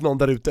finns någon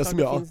där ute som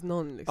jag. Finns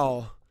någon, liksom.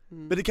 Ja.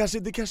 Men det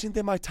kanske inte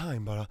är my time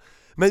bara.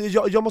 Men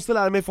jag måste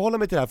lära mig förhålla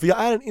mig till det här, för jag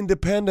är en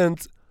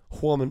independent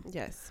woman.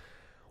 Yes.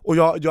 Och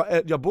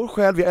jag bor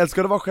själv, jag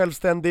älskar att vara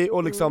självständig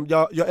och liksom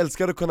jag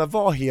älskar att kunna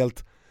vara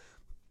helt,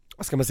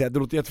 vad ska man säga, det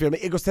låter jättefel, men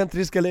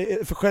egocentrisk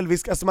eller för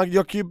självisk. Alltså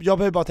jag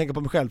behöver bara tänka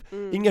på mig själv.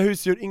 Inga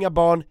husdjur, inga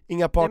barn,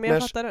 inga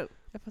partners. Nej, men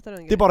jag fattar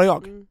den det är bara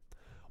jag.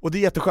 Och det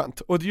är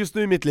jätteskönt. Och just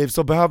nu i mitt liv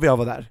så behöver jag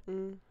vara där.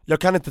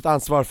 Jag kan inte ta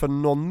ansvar för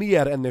någon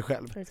mer än mig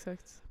själv.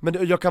 Exakt.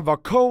 Men jag kan vara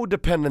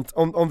codependent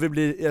om vi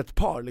blir ett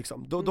par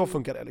liksom. Då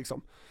funkar det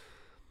liksom.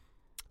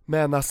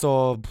 Men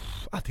alltså,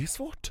 det är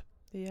svårt.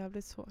 Det är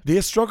jävligt svårt. Det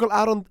är struggle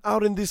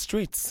out in these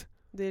streets.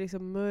 Det är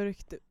liksom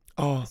mörkt.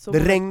 Det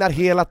regnar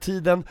hela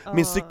tiden,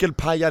 min cykel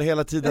pajar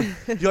hela tiden.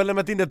 Jag har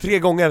lämnat in det 3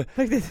 gånger.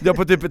 Jag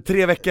på typ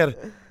 3 veckor.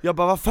 Jag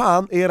bara, vad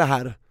fan är det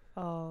här?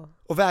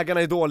 Och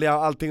vägarna är dåliga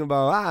och allting och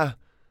bara,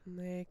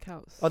 Nej,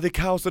 kaos. Ja, det är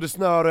kaos och det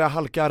snör och jag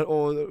halkar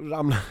och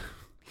ramlar.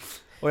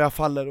 Och jag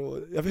faller och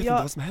jag vet inte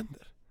vad som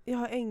händer. Jag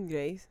har en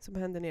grej som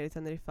hände nere i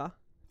Teneriffa.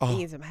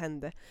 Inget som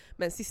hände.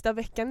 Men sista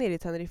veckan nere i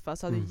Teneriffa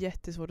så hade jag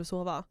jättesvårt att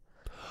sova.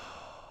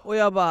 Och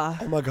jag bara,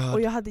 oh my God.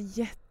 Och jag hade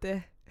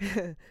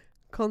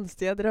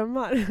konstiga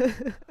drömmar.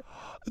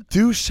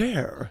 Do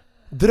share.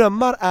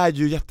 Drömmar är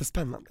ju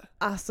jättespännande.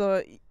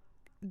 Alltså,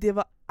 det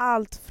var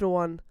allt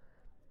från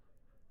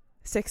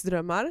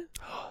sexdrömmar,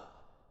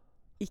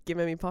 icke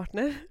med min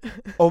partner.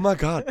 Oh my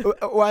God.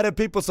 Och är det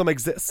people som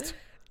exist?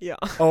 Ja.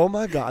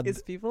 Oh my God.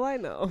 It's people I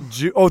know.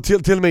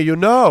 Till me you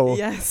know.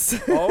 Yes.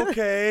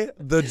 Okay.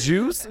 The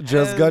juice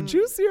just got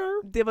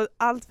juicier. Det var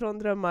allt från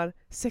drömmar,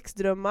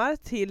 sexdrömmar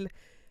till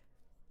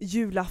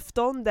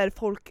julafton där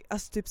folk,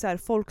 alltså typ så här,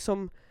 folk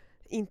som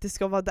inte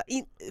ska vara där,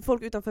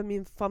 folk utanför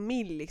min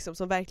familj liksom,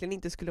 som verkligen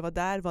inte skulle vara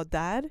där, var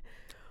där.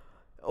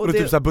 Och det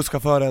typ såhär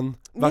busschauffören,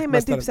 nej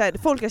men typ såhär,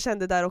 folk jag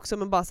kände där också,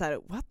 men bara såhär,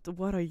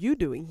 what are you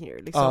doing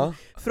here? Liksom.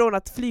 Från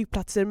att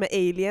flygplatser med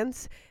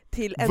aliens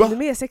till ännu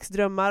mer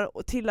sexdrömmar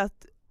och till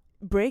att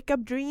break-up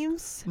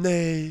dreams.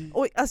 Nej.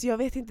 Och alltså jag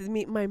vet inte,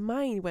 my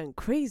mind went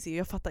crazy,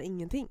 jag fattar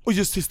ingenting. Och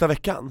just sista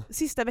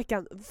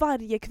veckan,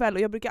 varje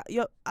kväll, och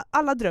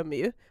alla drömmer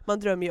ju. Man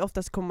drömmer ju,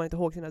 oftast kommer man inte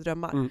ihåg sina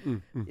drömmar.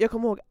 Jag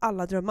kommer ihåg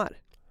alla drömmar.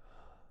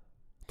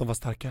 De var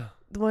starka.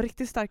 De var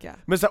riktigt starka.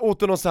 Men så åt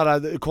du någon sån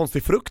här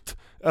konstig frukt?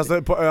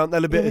 Alltså på ön,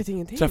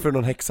 eller träffade du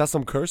någon häxa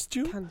som cursed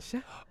you?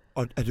 Kanske.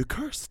 Är du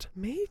cursed?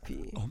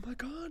 Maybe. Oh my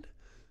god.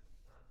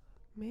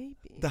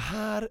 Maybe.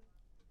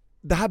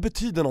 Det här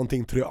betyder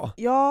någonting, tror jag.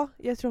 Ja,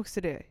 jag tror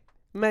också det.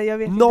 Men jag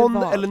vet inte vad.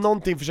 Någon eller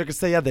någonting försöker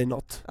säga dig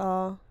något.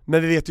 Ja.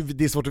 Men vi vet ju,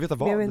 det är svårt att veta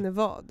vad. Men jag vet inte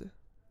vad.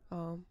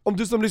 Ja. Om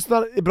du som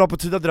lyssnar är bra på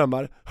att tyda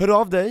drömmar,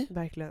 hör av dig.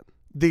 Verkligen.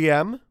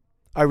 DM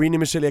Irene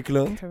Michelle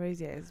Ekelund.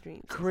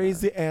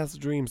 Crazy ass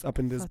dreams up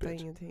in this bitch. Fattar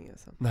ingenting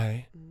alltså.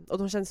 Nej. Och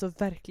de känns så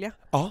verkliga.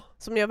 Ja.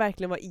 Som jag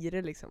verkligen var i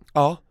det liksom.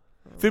 Ja.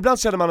 För ibland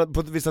känner man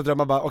på vissa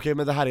drömmar bara, okej,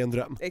 men det här är en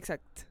dröm.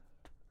 Exakt.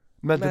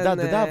 Men det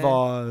där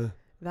var...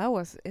 That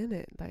was in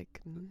it, like...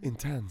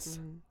 intense.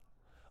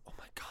 Oh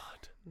my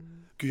god.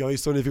 Gud, jag är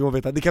så nyfiken att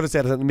veta. Det kan du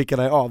säga när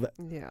mickarna är av.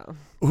 Yeah.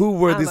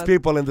 Who were these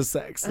people in the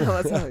sex?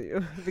 I'll tell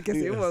you. Because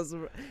it was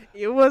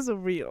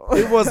real.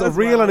 It was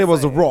real and it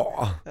was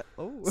raw.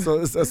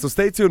 So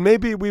stay tuned.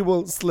 Maybe we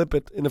will slip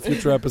it in a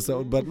future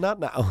episode, but not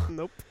now.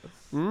 Nope.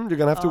 You're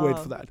gonna have to wait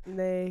for that.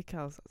 Nej,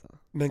 kaos alltså.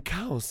 Men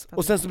kaos.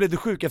 Och sen så blev du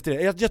sjuk efter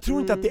det. Jag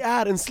tror inte att det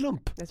är en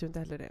slump. Jag tror inte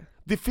heller det.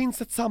 Det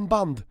finns ett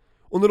samband.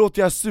 Och nu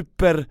låter jag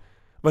super...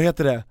 Vad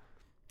heter det?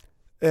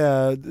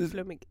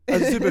 Flummig.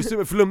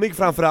 Super flummig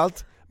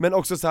framförallt. Men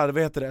också så här,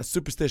 vad heter det?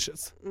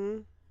 Superstitious.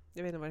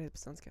 Jag vet inte vad det heter på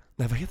svenska.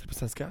 Nej, vad heter det på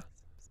svenska?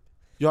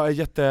 Jag är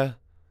jätte...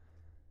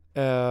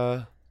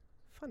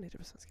 Fan heter det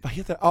på svenska? Vad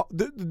heter det? Ja,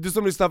 du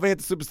som lyssnar, vad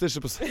heter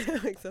superstitious på svenska?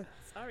 Exakt.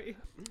 Sorry.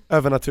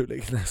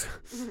 Övernaturlig.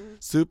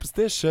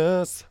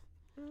 Superstitious.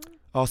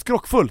 Ja,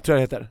 skrockfull tror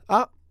jag det heter.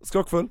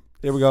 Skrockfull.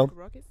 Here we go.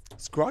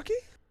 Scrocky?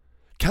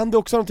 Kan det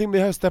också ha någonting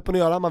med höstdeppen att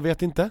göra? Man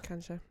vet inte.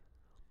 Kanske.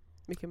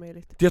 Mycket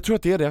möjligt. Jag tror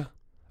att det är det.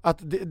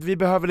 Att vi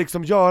behöver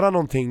liksom göra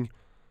någonting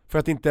för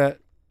att inte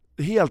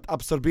helt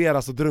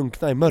absorberas och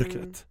drunkna i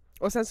mörkret.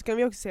 Och sen så kan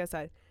vi också säga så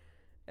här.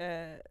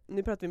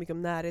 Nu pratar vi mycket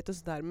om närhet och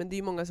sådär, men det är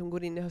ju många som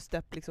går in i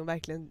höstdepp liksom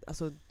verkligen,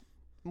 alltså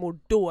mår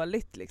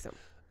dåligt liksom.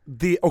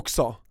 Det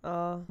också.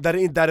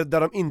 Där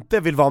de inte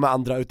vill vara med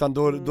andra, utan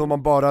då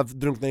man bara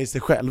drunknar i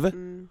sig själv.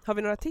 Har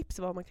vi några tips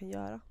vad man kan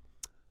göra?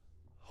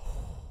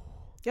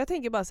 Jag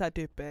tänker bara så här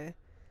typ,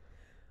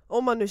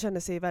 om man nu känner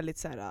sig väldigt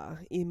så här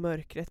i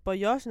mörkret, bara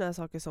gör såna här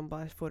saker som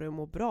bara får dig att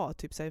må bra,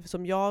 typ så här,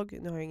 som nu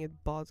har jag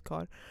inget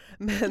badkar,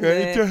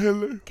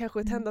 men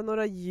kanske tända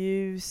några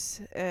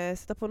ljus,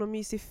 sätta på någon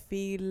mysig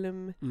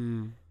film,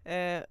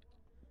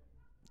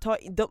 ta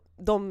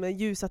de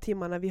ljusa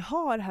timmarna vi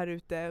har här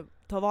ute,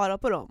 ta vara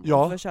på dem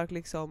och försök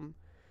liksom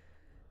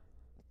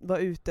vara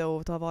ute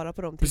och ta vara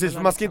på dem. Precis,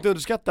 för man ska inte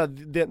underskatta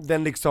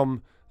den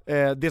liksom,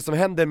 det som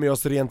händer med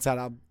oss rent så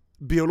här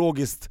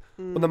biologiskt,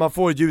 och när man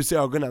får ljus i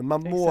ögonen,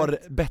 man mår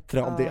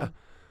bättre av det.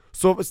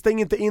 Så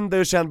stäng inte in dig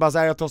och känn bara så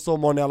här, jag tar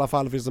sommaren i alla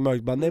fall för det är så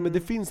mörkt. Nej, men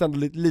det finns ändå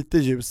lite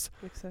ljus.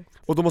 Exakt.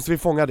 Och då måste vi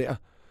fånga det.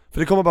 För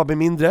det kommer bara bli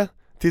mindre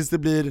tills det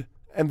blir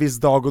en viss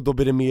dag, och då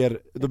blir det mer,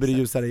 då blir det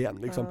ljusare igen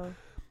liksom.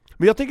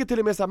 Men jag tänker till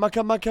och med så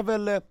här, man kan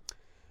väl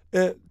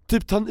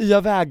typ ta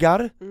nya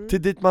vägar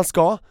till dit man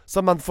ska,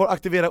 så man får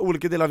aktivera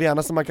olika delar av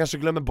hjärnan, så man kanske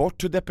glömmer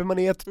bort hur deppig man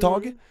är ett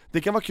tag.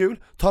 Det kan vara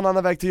kul. Ta en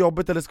annan väg till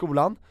jobbet eller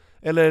skolan,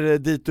 eller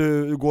dit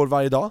du går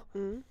varje dag.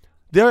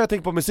 Det har jag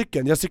tänkt på med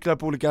cykeln. Jag cyklar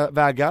på olika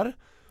vägar,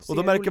 och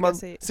då märker man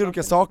ser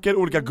olika saker,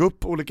 olika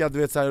gupp, olika, du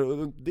vet så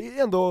här, det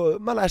är ändå,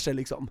 man lär sig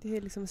liksom. Det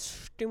är liksom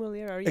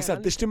stimulerar hjärnan.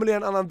 Exakt, det stimulerar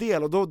en annan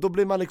del, och då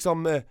blir man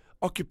liksom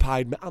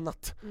occupied med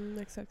annat.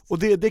 Exakt. Och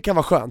det kan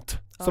vara skönt.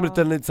 Som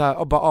lite så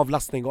här, bara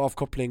avlastning och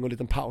avkoppling och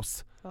liten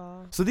paus.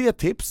 Så det är ett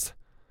tips.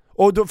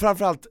 Och då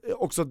framförallt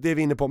också det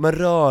vi är inne på, men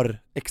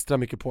rör extra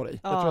mycket på dig.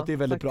 Jag tror att det är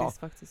väldigt bra.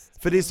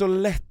 För det är så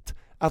lätt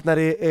att när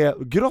det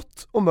är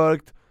grått och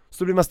mörkt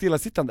så blir man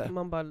stillasittande.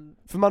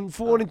 För man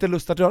får inte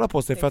lust att röra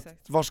på sig, för att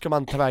var ska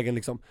man ta vägen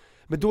liksom.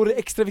 Men då är det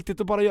extra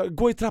viktigt att bara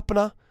gå i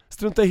trapporna,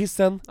 strunta i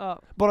hissen,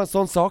 bara en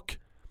sån sak.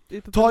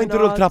 Ta inte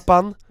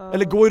rulltrappan,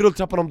 eller gå i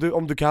rulltrappan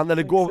om du kan,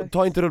 eller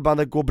ta inte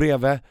rullbandet, gå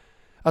bredvid.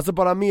 Alltså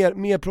bara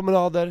mer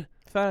promenader.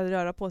 För att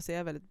röra på sig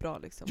är väldigt bra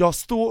liksom. Ja,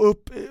 stå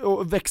upp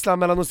och växla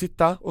mellan att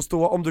sitta och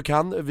stå om du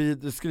kan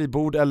vid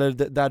skrivbord eller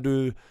där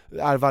du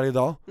är varje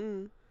dag.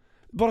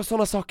 Bara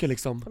sådana saker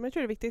liksom. Men jag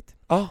tror det är viktigt.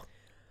 Ja.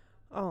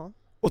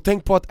 Och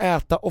tänk på att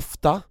äta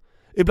ofta.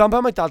 Ibland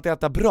behöver man inte alltid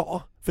äta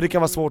bra, för det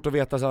kan vara svårt att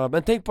veta sådär.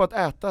 Men tänk på att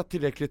äta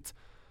tillräckligt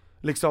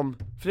liksom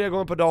flera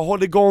gånger per dag.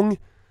 Håll igång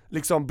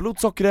liksom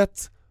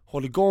blodsockret,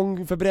 håll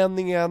igång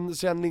förbränningen,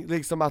 känn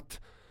liksom att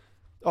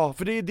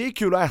för det är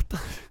kul att äta.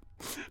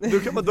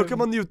 Då kan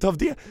man njuta av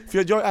det.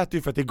 För jag äter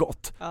ju för att det är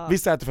gott.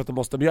 Vissa äter för att de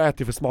måste, men jag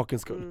äter ju för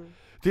smakens skull.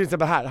 Till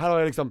exempel här har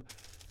jag liksom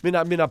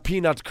mina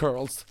peanut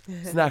curls,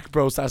 snack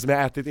bros här, som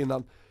jag ätit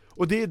innan.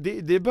 Och det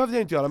behövde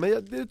jag inte göra, men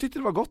jag tyckte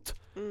det var gott.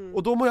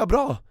 Och då mår jag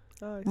bra.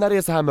 När det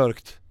är så här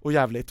mörkt och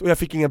jävligt. Och jag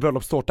fick ingen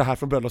bröllopstårta här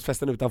från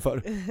bröllopsfesten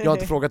utanför. Jag har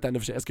inte frågat än i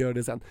och för sig, jag ska göra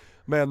det sen.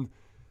 Men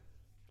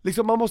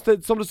liksom man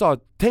måste, som du sa,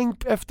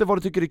 tänk efter vad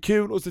du tycker är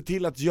kul och se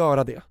till att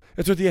göra det.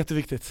 Jag tror att det är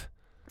jätteviktigt.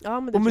 Ja,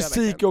 men det och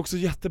musik är också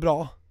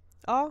jättebra.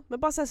 Ja, men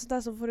bara sånt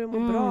där som får dig att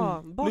må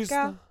bra.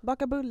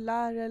 Baka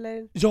bullar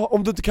eller... Ja,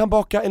 om du inte kan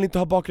baka eller inte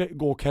har bakgrejer,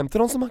 gå och hem till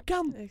någon som man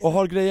kan. Exakt. Och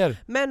har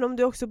grejer. Men om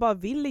du också bara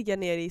vill ligga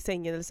ner i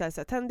sängen eller så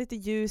här, tänd lite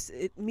ljus,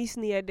 mys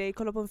ner dig,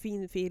 kolla på en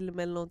fin film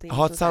eller någonting.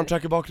 Ha ett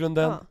soundtrack i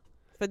bakgrunden. Ja.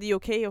 För det är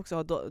okej också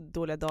att ha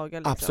dåliga dagar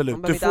liksom. Absolut.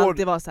 Man behöver inte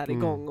alltid vara så här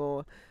igång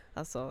och...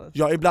 Alltså,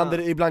 ja,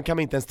 ibland kan man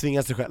inte ens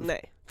tvinga sig själv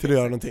till att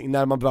göra någonting.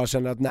 När man bara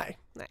känner att nej,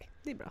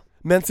 det är bra.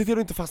 Men se till att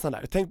inte fastna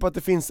där. Tänk på att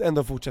det finns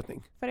ändå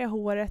fortsättning. Färga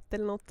håret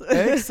eller något.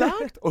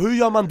 Exakt. Och hur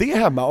gör man det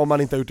hemma om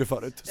man inte har gjort det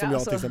förut? Som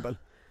jag till exempel.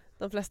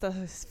 De flesta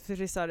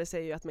frisörer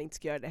säger ju att man inte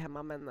ska göra det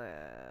hemma, men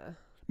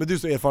du är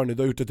så erfaren nu,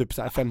 du har gjort det typ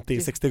så här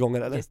 50-60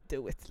 gånger eller? Just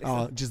do it liksom.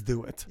 Ja, just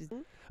do it.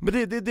 Men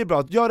det är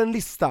bra, gör en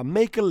lista,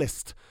 make a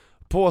list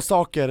på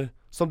saker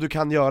som du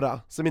kan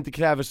göra, som inte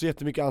kräver så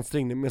jättemycket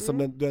ansträngning, men som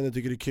du ändå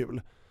tycker är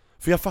kul.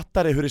 För jag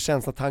fattar det, hur det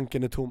känns när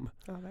tanken är tom.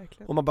 Ja,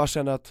 verkligen. Och man bara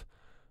känner att,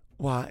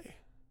 why?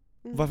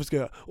 Varför ska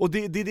jag göra? Och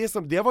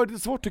det har varit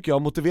lite svårt tycker jag,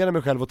 att motivera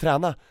mig själv att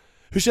träna.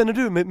 Hur känner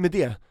du med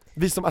det?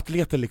 Vi som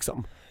atleter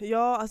liksom.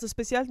 Ja, alltså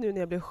speciellt nu när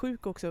jag blev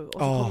sjuk också. Och så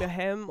kom jag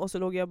hem och så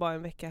låg jag bara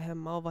en vecka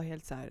hemma och var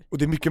helt så här. Och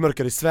det är mycket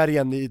mörkare i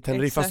Sverige än i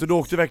Teneriffa, så du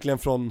åkte verkligen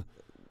från...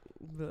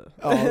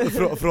 Ja,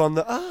 från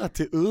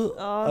till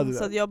ja,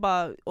 så att jag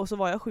bara, och så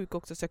var jag sjuk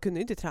också så jag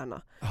kunde inte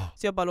träna.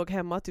 Så jag bara låg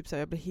hemma typ så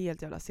här, jag blev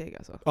helt jävla seg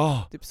alltså.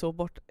 Typ så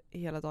bort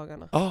hela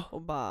dagarna.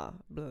 Och bara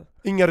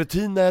inga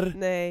rutiner.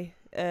 Nej.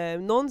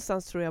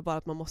 Någonstans tror jag bara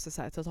att man måste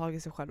så här, ta tag i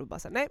sig själv och bara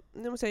säga nej,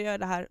 nu måste jag göra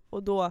det här.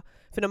 Och då,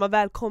 för när man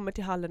väl kommer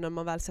till hallen, när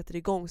man väl sätter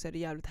igång, så är det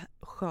jävligt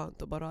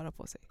skönt att bara röra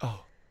på sig.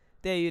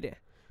 Det är ju det.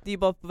 Det är ju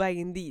bara på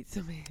vägen dit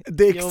som är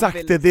det är exakt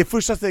jobbigt. Det är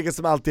första steget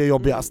som alltid är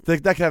jobbigast.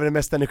 Där kräver det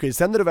mest energi.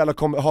 Sen när du väl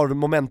har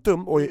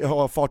momentum och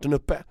har farten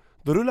uppe,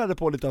 då rullar det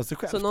på lite av sig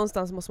själv. Så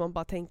någonstans måste man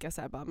bara tänka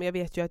så här, bara, men jag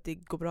vet ju att det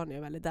går bra när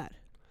jag väl är där.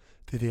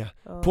 Det är det.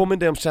 Påminn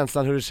dig om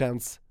känslan hur det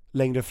känns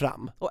längre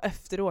fram. Och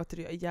efteråt är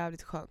det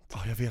jävligt skönt.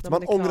 Jag vet,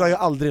 man ångrar ju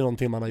aldrig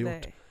någonting man har gjort.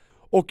 Nej.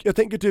 Och jag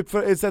tänker typ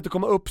för ett sätt att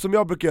komma upp som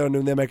jag brukar göra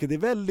nu när jag märker att det är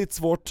väldigt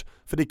svårt,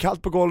 för det är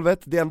kallt på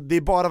golvet, det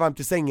är bara varmt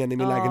i sängen i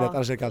min lägenhet,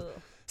 annars är det kallt.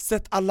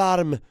 Sätt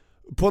alarm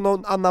på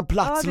någon annan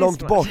plats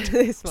långt bort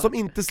som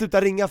inte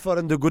slutar ringa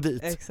förrän du går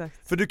dit.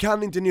 Exakt. För du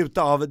kan inte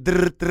njuta av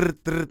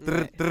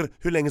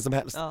hur länge som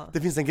helst.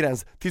 Det finns en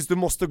gräns tills du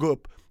måste gå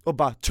upp och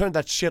bara turn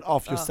that shit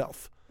off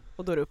yourself.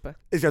 Och då är du uppe.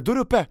 Ja, då är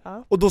du uppe.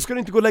 Och då ska du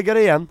inte gå och lägga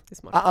dig igen.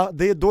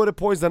 Då är det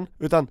poison,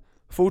 utan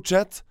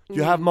fortsätt.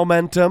 You have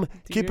momentum.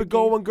 Keep it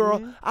going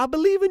girl. I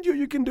believe in you,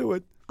 you can do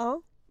it.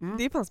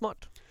 Det är fan smart.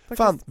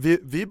 Fan,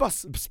 vi bara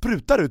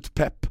sprutar ut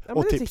pepp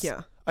och tips.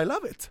 Jag. I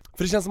love it.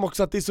 För det känns som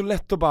också att det är så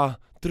lätt att bara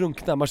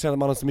drunkna. Man känner att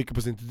man har så mycket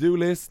på sin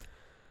to-do-list.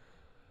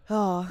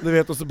 Du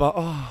vet, och så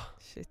bara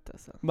shit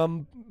alltså.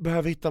 Man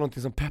behöver hitta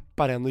någonting som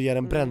peppar en och ger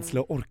en bränsle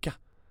och orka.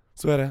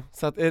 Så är det.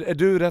 Så att är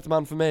du rätt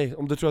man för mig,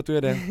 om du tror att du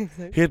är det.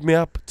 Hit me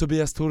up,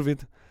 Tobias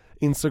Torvid.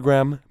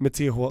 Instagram med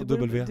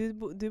THW.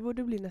 Du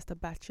borde bli nästa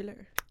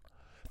bachelor.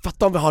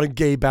 Fatta om vi har en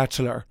gay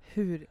bachelor.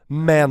 Hur?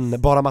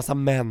 Män, bara massa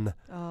män.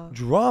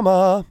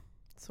 Drama.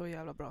 Så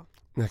jävla bra.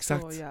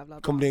 Exakt.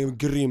 Kommer bli en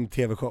grym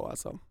tv-show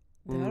alltså.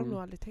 Det har de nog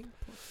aldrig tänkt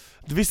på.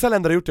 Vissa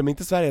länder har gjort det, men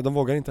inte Sverige, de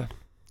vågar inte.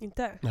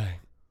 Inte?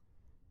 Nej.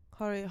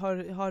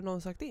 Har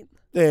någon sagt in?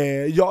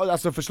 Ja,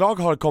 alltså förslag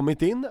har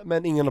kommit in,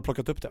 men ingen har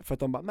plockat upp det. För att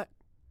de bara, nej.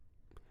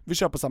 Vi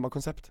kör på samma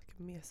koncept.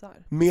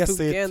 Mesigt.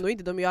 Funkar ändå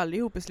inte, de är ju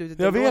allihop i slutet.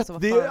 Jag vet,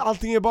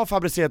 allting är bara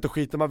fabricerat och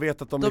skit. Man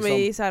vet att de liksom...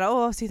 är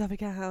såhär,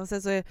 Sydafrika. Och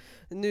sen så är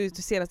nu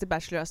senaste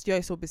Bachelors, jag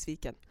är så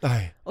besviken.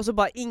 Nej. Och så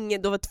bara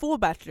ingen, de var 2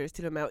 Bachelors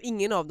till och med, och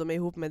ingen av dem är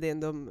ihop med den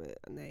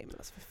nej men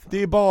alltså,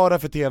 det är bara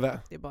för tv.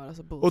 Det är bara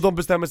så bullshit. Och de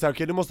bestämmer sig,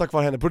 okej, du måste ha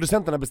kvar henne.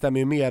 Producenterna bestämmer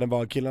ju mer än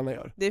vad killarna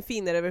gör. Det är en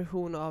finare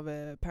version av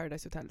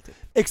Paradise Hotel typ.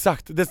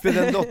 Exakt,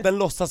 den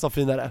låtsas vara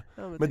finare.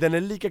 Men den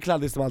är lika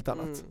kladdig som allt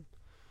annat.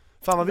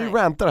 Fan vad vi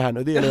rantar här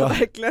nu, det är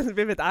verkligen, det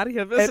blev ett arg.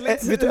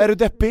 Är du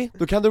deppig,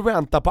 då kan du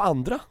ranta på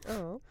andra.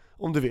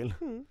 Om du vill.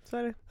 Så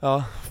är det.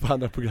 Ja, på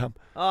andra program.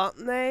 Ja,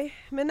 nej,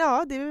 men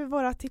ja, det är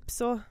våra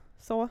tips och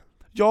så.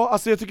 Ja,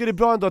 alltså jag tycker det är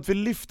bra ändå att vi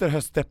lyfter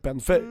höstdeppen.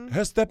 För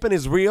höstdeppen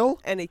is real.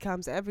 And it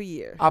comes every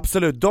year.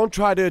 Absolut, don't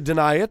try to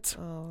deny it.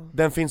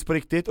 Den finns på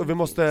riktigt och vi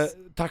måste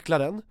tackla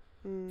den.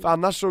 För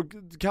annars så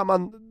kan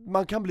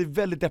man kan bli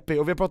väldigt deppig.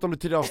 Och vi har pratat om det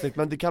tidigare avsnitt,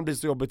 men det kan bli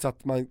så jobbigt så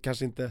att man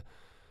kanske inte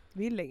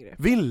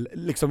vill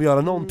liksom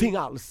göra någonting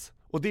alls.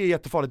 Och det är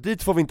jättefarligt,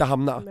 dit får vi inte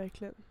hamna.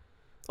 Verkligen.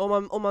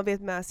 Om man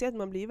vet med sig att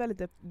man blir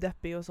väldigt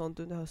deppig och sånt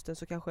under hösten,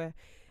 så kanske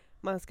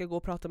man ska gå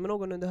och prata med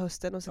någon under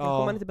hösten. Och så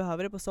kanske man inte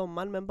behöver det på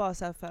sommaren, men bara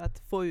så här för att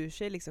få ur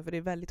sig liksom, för det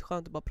är väldigt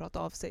skönt att bara prata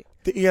av sig.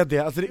 Det är det,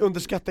 alltså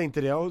underskatta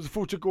inte det. Och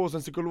fortsätt gå hos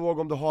en psykolog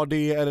om du har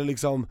det, eller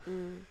liksom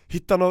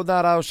hitta någon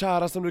nära och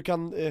kära som du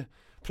kan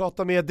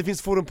prata med. Det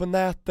finns forum på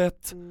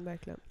nätet.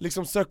 Verkligen.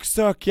 Liksom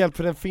sök hjälp,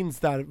 för den finns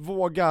där.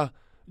 Våga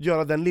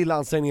göra den lilla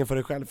ansträngningen för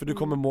dig själv, för du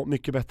kommer må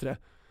mycket bättre.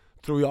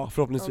 Tror jag,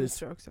 förhoppningsvis. Ja,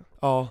 tror jag också.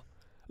 Ja.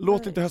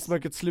 Låt inte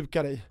höstmörkret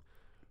sluka dig.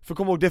 För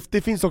kom ihåg,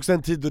 det finns också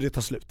en tid då det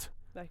tar slut.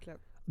 Verkligen.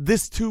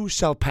 This too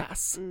shall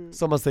pass,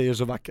 som man säger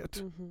så vackert.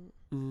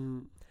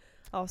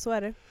 Ja, så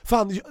är det.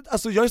 Fan,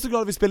 alltså jag är så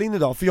glad att vi spelar in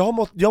idag, för jag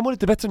mår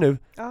lite bättre nu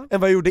än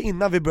vad jag gjorde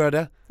innan vi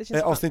började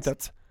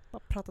avsnittet.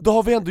 Då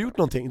har vi ändå gjort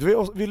någonting,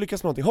 vi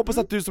lyckas med någonting. Hoppas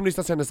att du som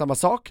lyssnar känner samma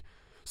sak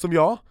som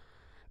jag.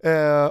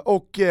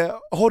 Och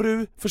har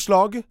du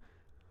förslag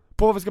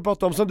på vad vi ska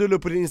prata om som du la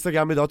upp på din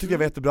Instagram idag, tycker jag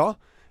var jättebra.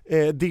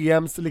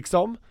 DMs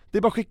liksom, det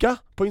är bara att skicka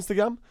på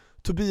Instagram.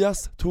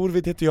 Tobias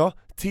Torvid heter jag,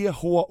 Thobias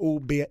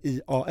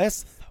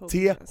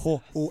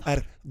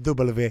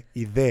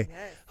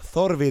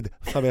Thorwid,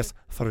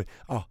 Thorvid.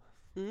 Ja.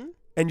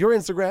 And your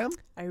Instagram?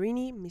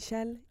 Irene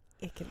Michelle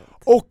Ekelund.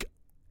 Och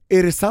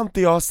är det sant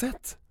det jag har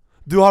sett?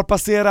 Du har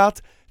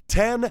passerat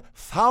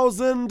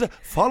 10,000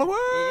 followers!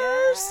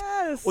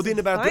 Yes, och det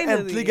innebär att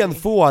finally. Du äntligen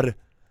får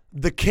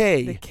the K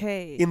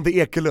in the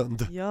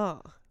Ekelund.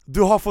 Ja.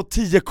 Du har fått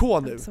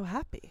 10K nu. I'm so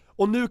happy.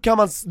 Och nu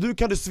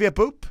kan du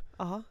svepa upp.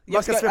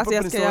 Jag ska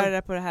göra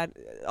det på det här,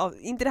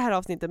 inte det här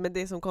avsnittet, men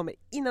det som kommer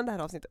innan det här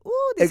avsnittet.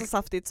 Det är så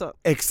saftigt så.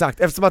 Exakt,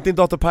 eftersom att din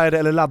dator pajade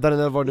eller laddade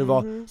eller vad det nu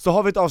var, så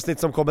har vi ett avsnitt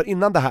som kommer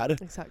innan det här.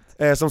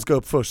 Exakt. Som ska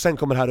upp först, sen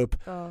kommer det här upp.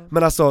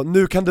 Men alltså,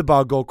 nu kan du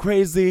bara go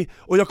crazy.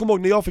 Och jag kommer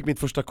ihåg när jag fick mitt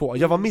första K,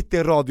 jag var mitt i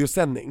en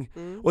radiosändning.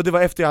 Och det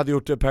var efter jag hade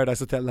gjort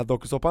Paradise Hotel, den här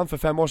dokusåpan, för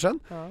 5 år sedan.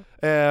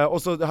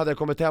 Och så hade jag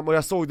kommit hem och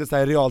jag såg det så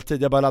här i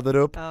realtid, jag bara laddade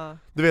upp.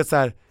 Du vet så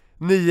här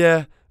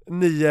 9,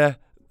 9,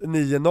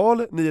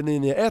 9-0,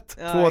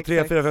 9-9-1, 2,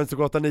 3, 4, 5,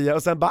 6, 8, 9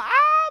 och sen bara oh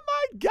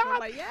my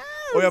god! Yes!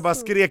 Och jag bara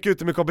skrek ut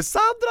till min kompis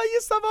Sandra,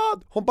 gissa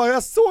vad? Hon bara,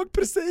 jag såg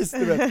precis,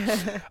 du vet.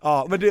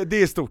 Ja, men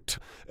det är stort.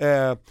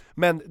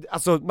 Men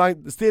alltså,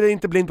 man stirrar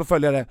inte blind på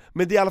följare,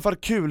 men det är i alla fall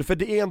kul, för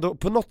det är ändå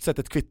på något sätt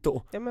ett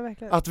kvitto. Ja, men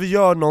verkligen. Att vi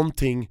gör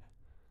någonting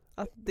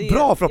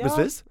bra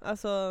förhoppningsvis. Ja,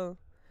 alltså...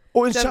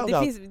 Och en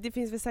det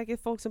finns väl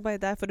säkert folk som bara är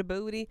där för the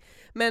booty,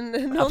 men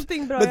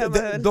någonting bra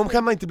men de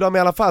kan man inte bli med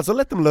i alla fall, så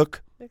let them look.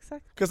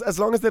 Exakt. Because as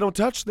long as they don't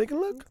touch, they can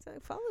look.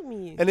 Follow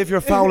me. And if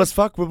you're foul as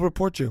fuck, we'll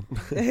report you.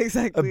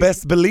 Exactly.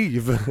 Best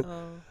believe.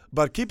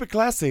 But keep it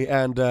classy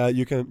and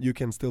you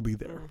can still be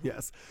there.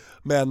 Yes.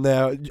 Men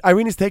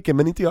Irene is taken,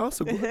 men inte jag,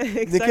 så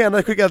ni kan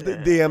gärna skicka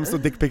DMs och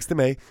dickpics till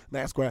mig.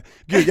 Nej, jag skojar.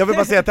 Gud, jag vill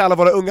bara säga till alla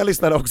våra unga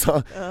lyssnare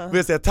också.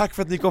 Vill säga tack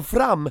för att ni kom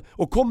fram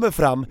och kommer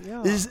fram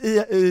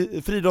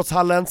i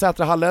Friidrottshallen,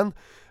 Sätrahallen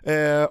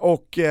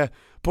och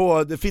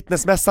på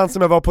fitnessmässan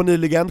som jag var på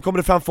nyligen kommer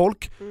det fram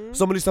folk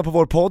som lyssnar på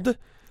vår podd.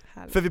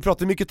 För vi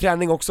pratar mycket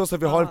träning också, så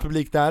vi har en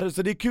publik där.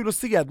 Så det är kul att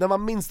se, när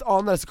man minst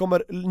anar det så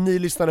kommer ni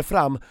lyssnare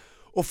fram.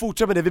 Och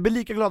fortsätt med det, vi blir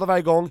lika glada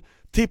varje gång.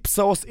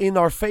 Tipsa oss in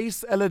our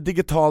face eller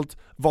digitalt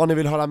vad ni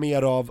vill höra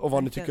mer av och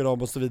vad ni tycker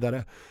om och så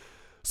vidare.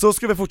 Så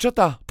ska vi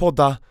fortsätta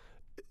podda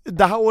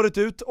det här året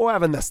ut och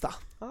även nästa.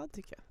 Ja,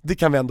 tycker jag. Det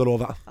kan vi ändå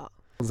lova.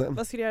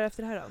 Vad ska du göra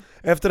efter det här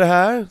då? Efter det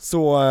här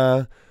så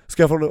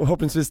ska jag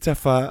förhoppningsvis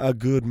träffa a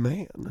good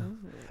man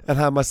and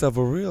have myself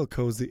a real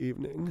cozy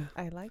evening.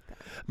 I like that.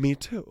 Me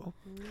too.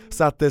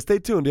 Så att stay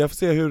tuned, jag får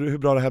se hur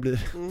bra det här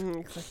blir.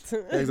 Exakt.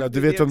 Exakt, du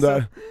vet vem du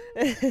är.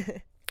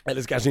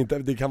 Eller kanske inte,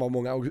 det kan vara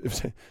många i och för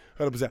sig,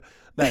 höll jag på att säga.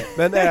 Nej,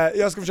 men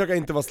jag ska försöka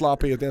inte vara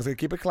sloppy, utan jag ska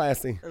keep it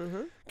classy.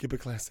 Keep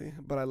it classy,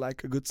 but I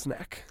like a good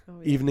snack.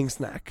 Evening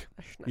snack.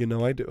 You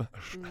know I do.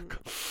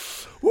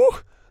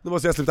 Nu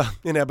måste jag sluta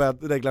innan jag börjar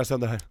regla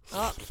sönder här.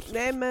 Ja,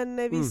 nej men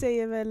vi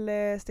säger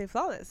väl stay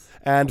flawless.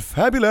 And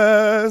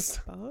fabulous!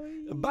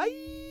 Bye! Bye!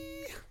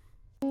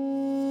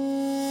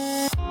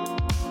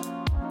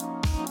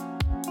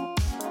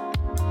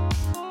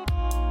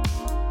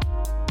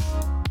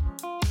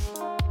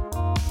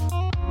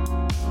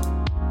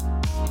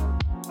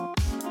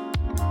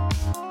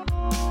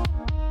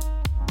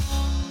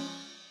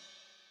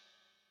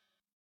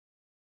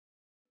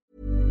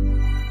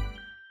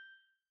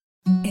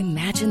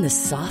 Imagine the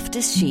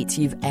softest sheets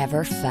you've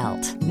ever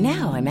felt.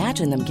 Now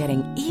imagine them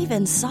getting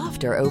even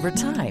softer over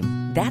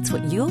time. That's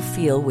what you'll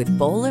feel with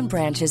Boll &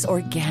 Branch's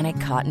organic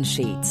cotton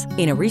sheets.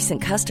 In a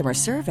recent customer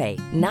survey,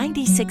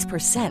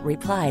 96%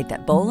 replied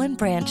that Boll &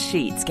 Branch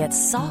sheets get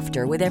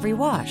softer with every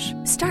wash.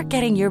 Start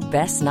getting your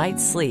best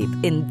night's sleep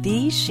in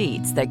these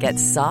sheets that get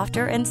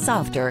softer and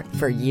softer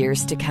for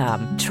years to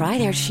come. Try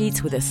their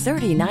sheets with a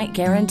 30-night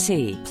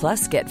guarantee.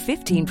 Plus, get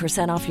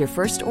 15% off your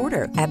first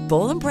order at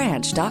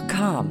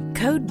bollandbranch.com.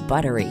 Code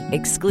BUTTERY.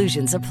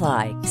 Exclusions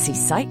apply. See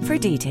site for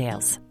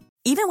details.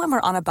 Even when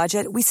we're on a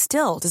budget, we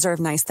still deserve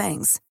nice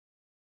things.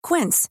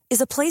 Quince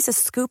is a place to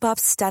scoop up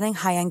stunning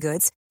high-end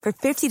goods for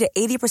 50 to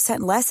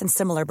 80% less than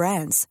similar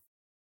brands.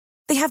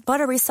 They have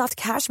buttery soft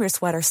cashmere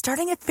sweaters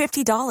starting at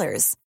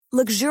 $50,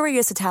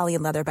 luxurious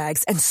Italian leather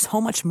bags, and so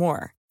much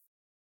more.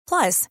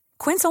 Plus,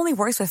 Quince only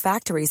works with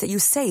factories that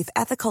use safe,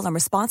 ethical, and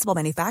responsible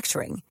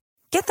manufacturing.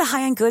 Get the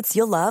high-end goods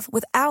you'll love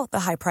without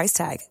the high price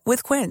tag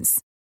with Quince.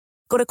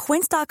 Go to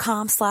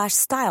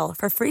quince.com/style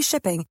for free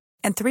shipping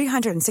and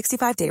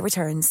 365-day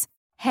returns.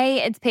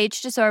 Hey, it's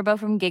Paige DeSorbo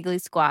from Giggly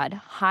Squad.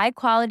 High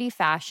quality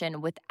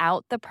fashion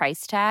without the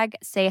price tag.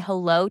 Say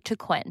hello to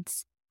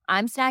Quince.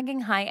 I'm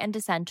snagging high-end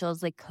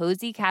essentials like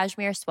cozy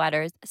cashmere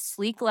sweaters,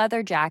 sleek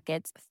leather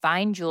jackets,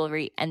 fine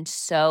jewelry, and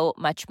so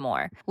much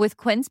more. With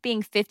Quince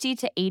being 50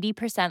 to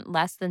 80%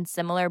 less than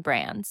similar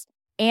brands.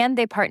 And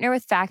they partner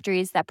with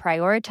factories that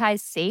prioritize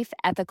safe,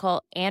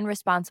 ethical, and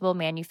responsible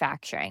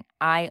manufacturing.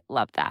 I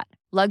love that.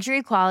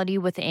 Luxury quality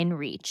within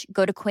reach.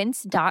 Go to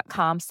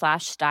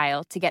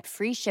quince.com/style to get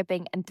free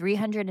shipping and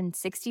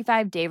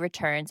 365-day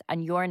returns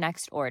on your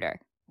next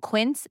order.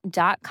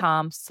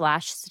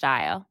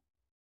 Quince.com/style.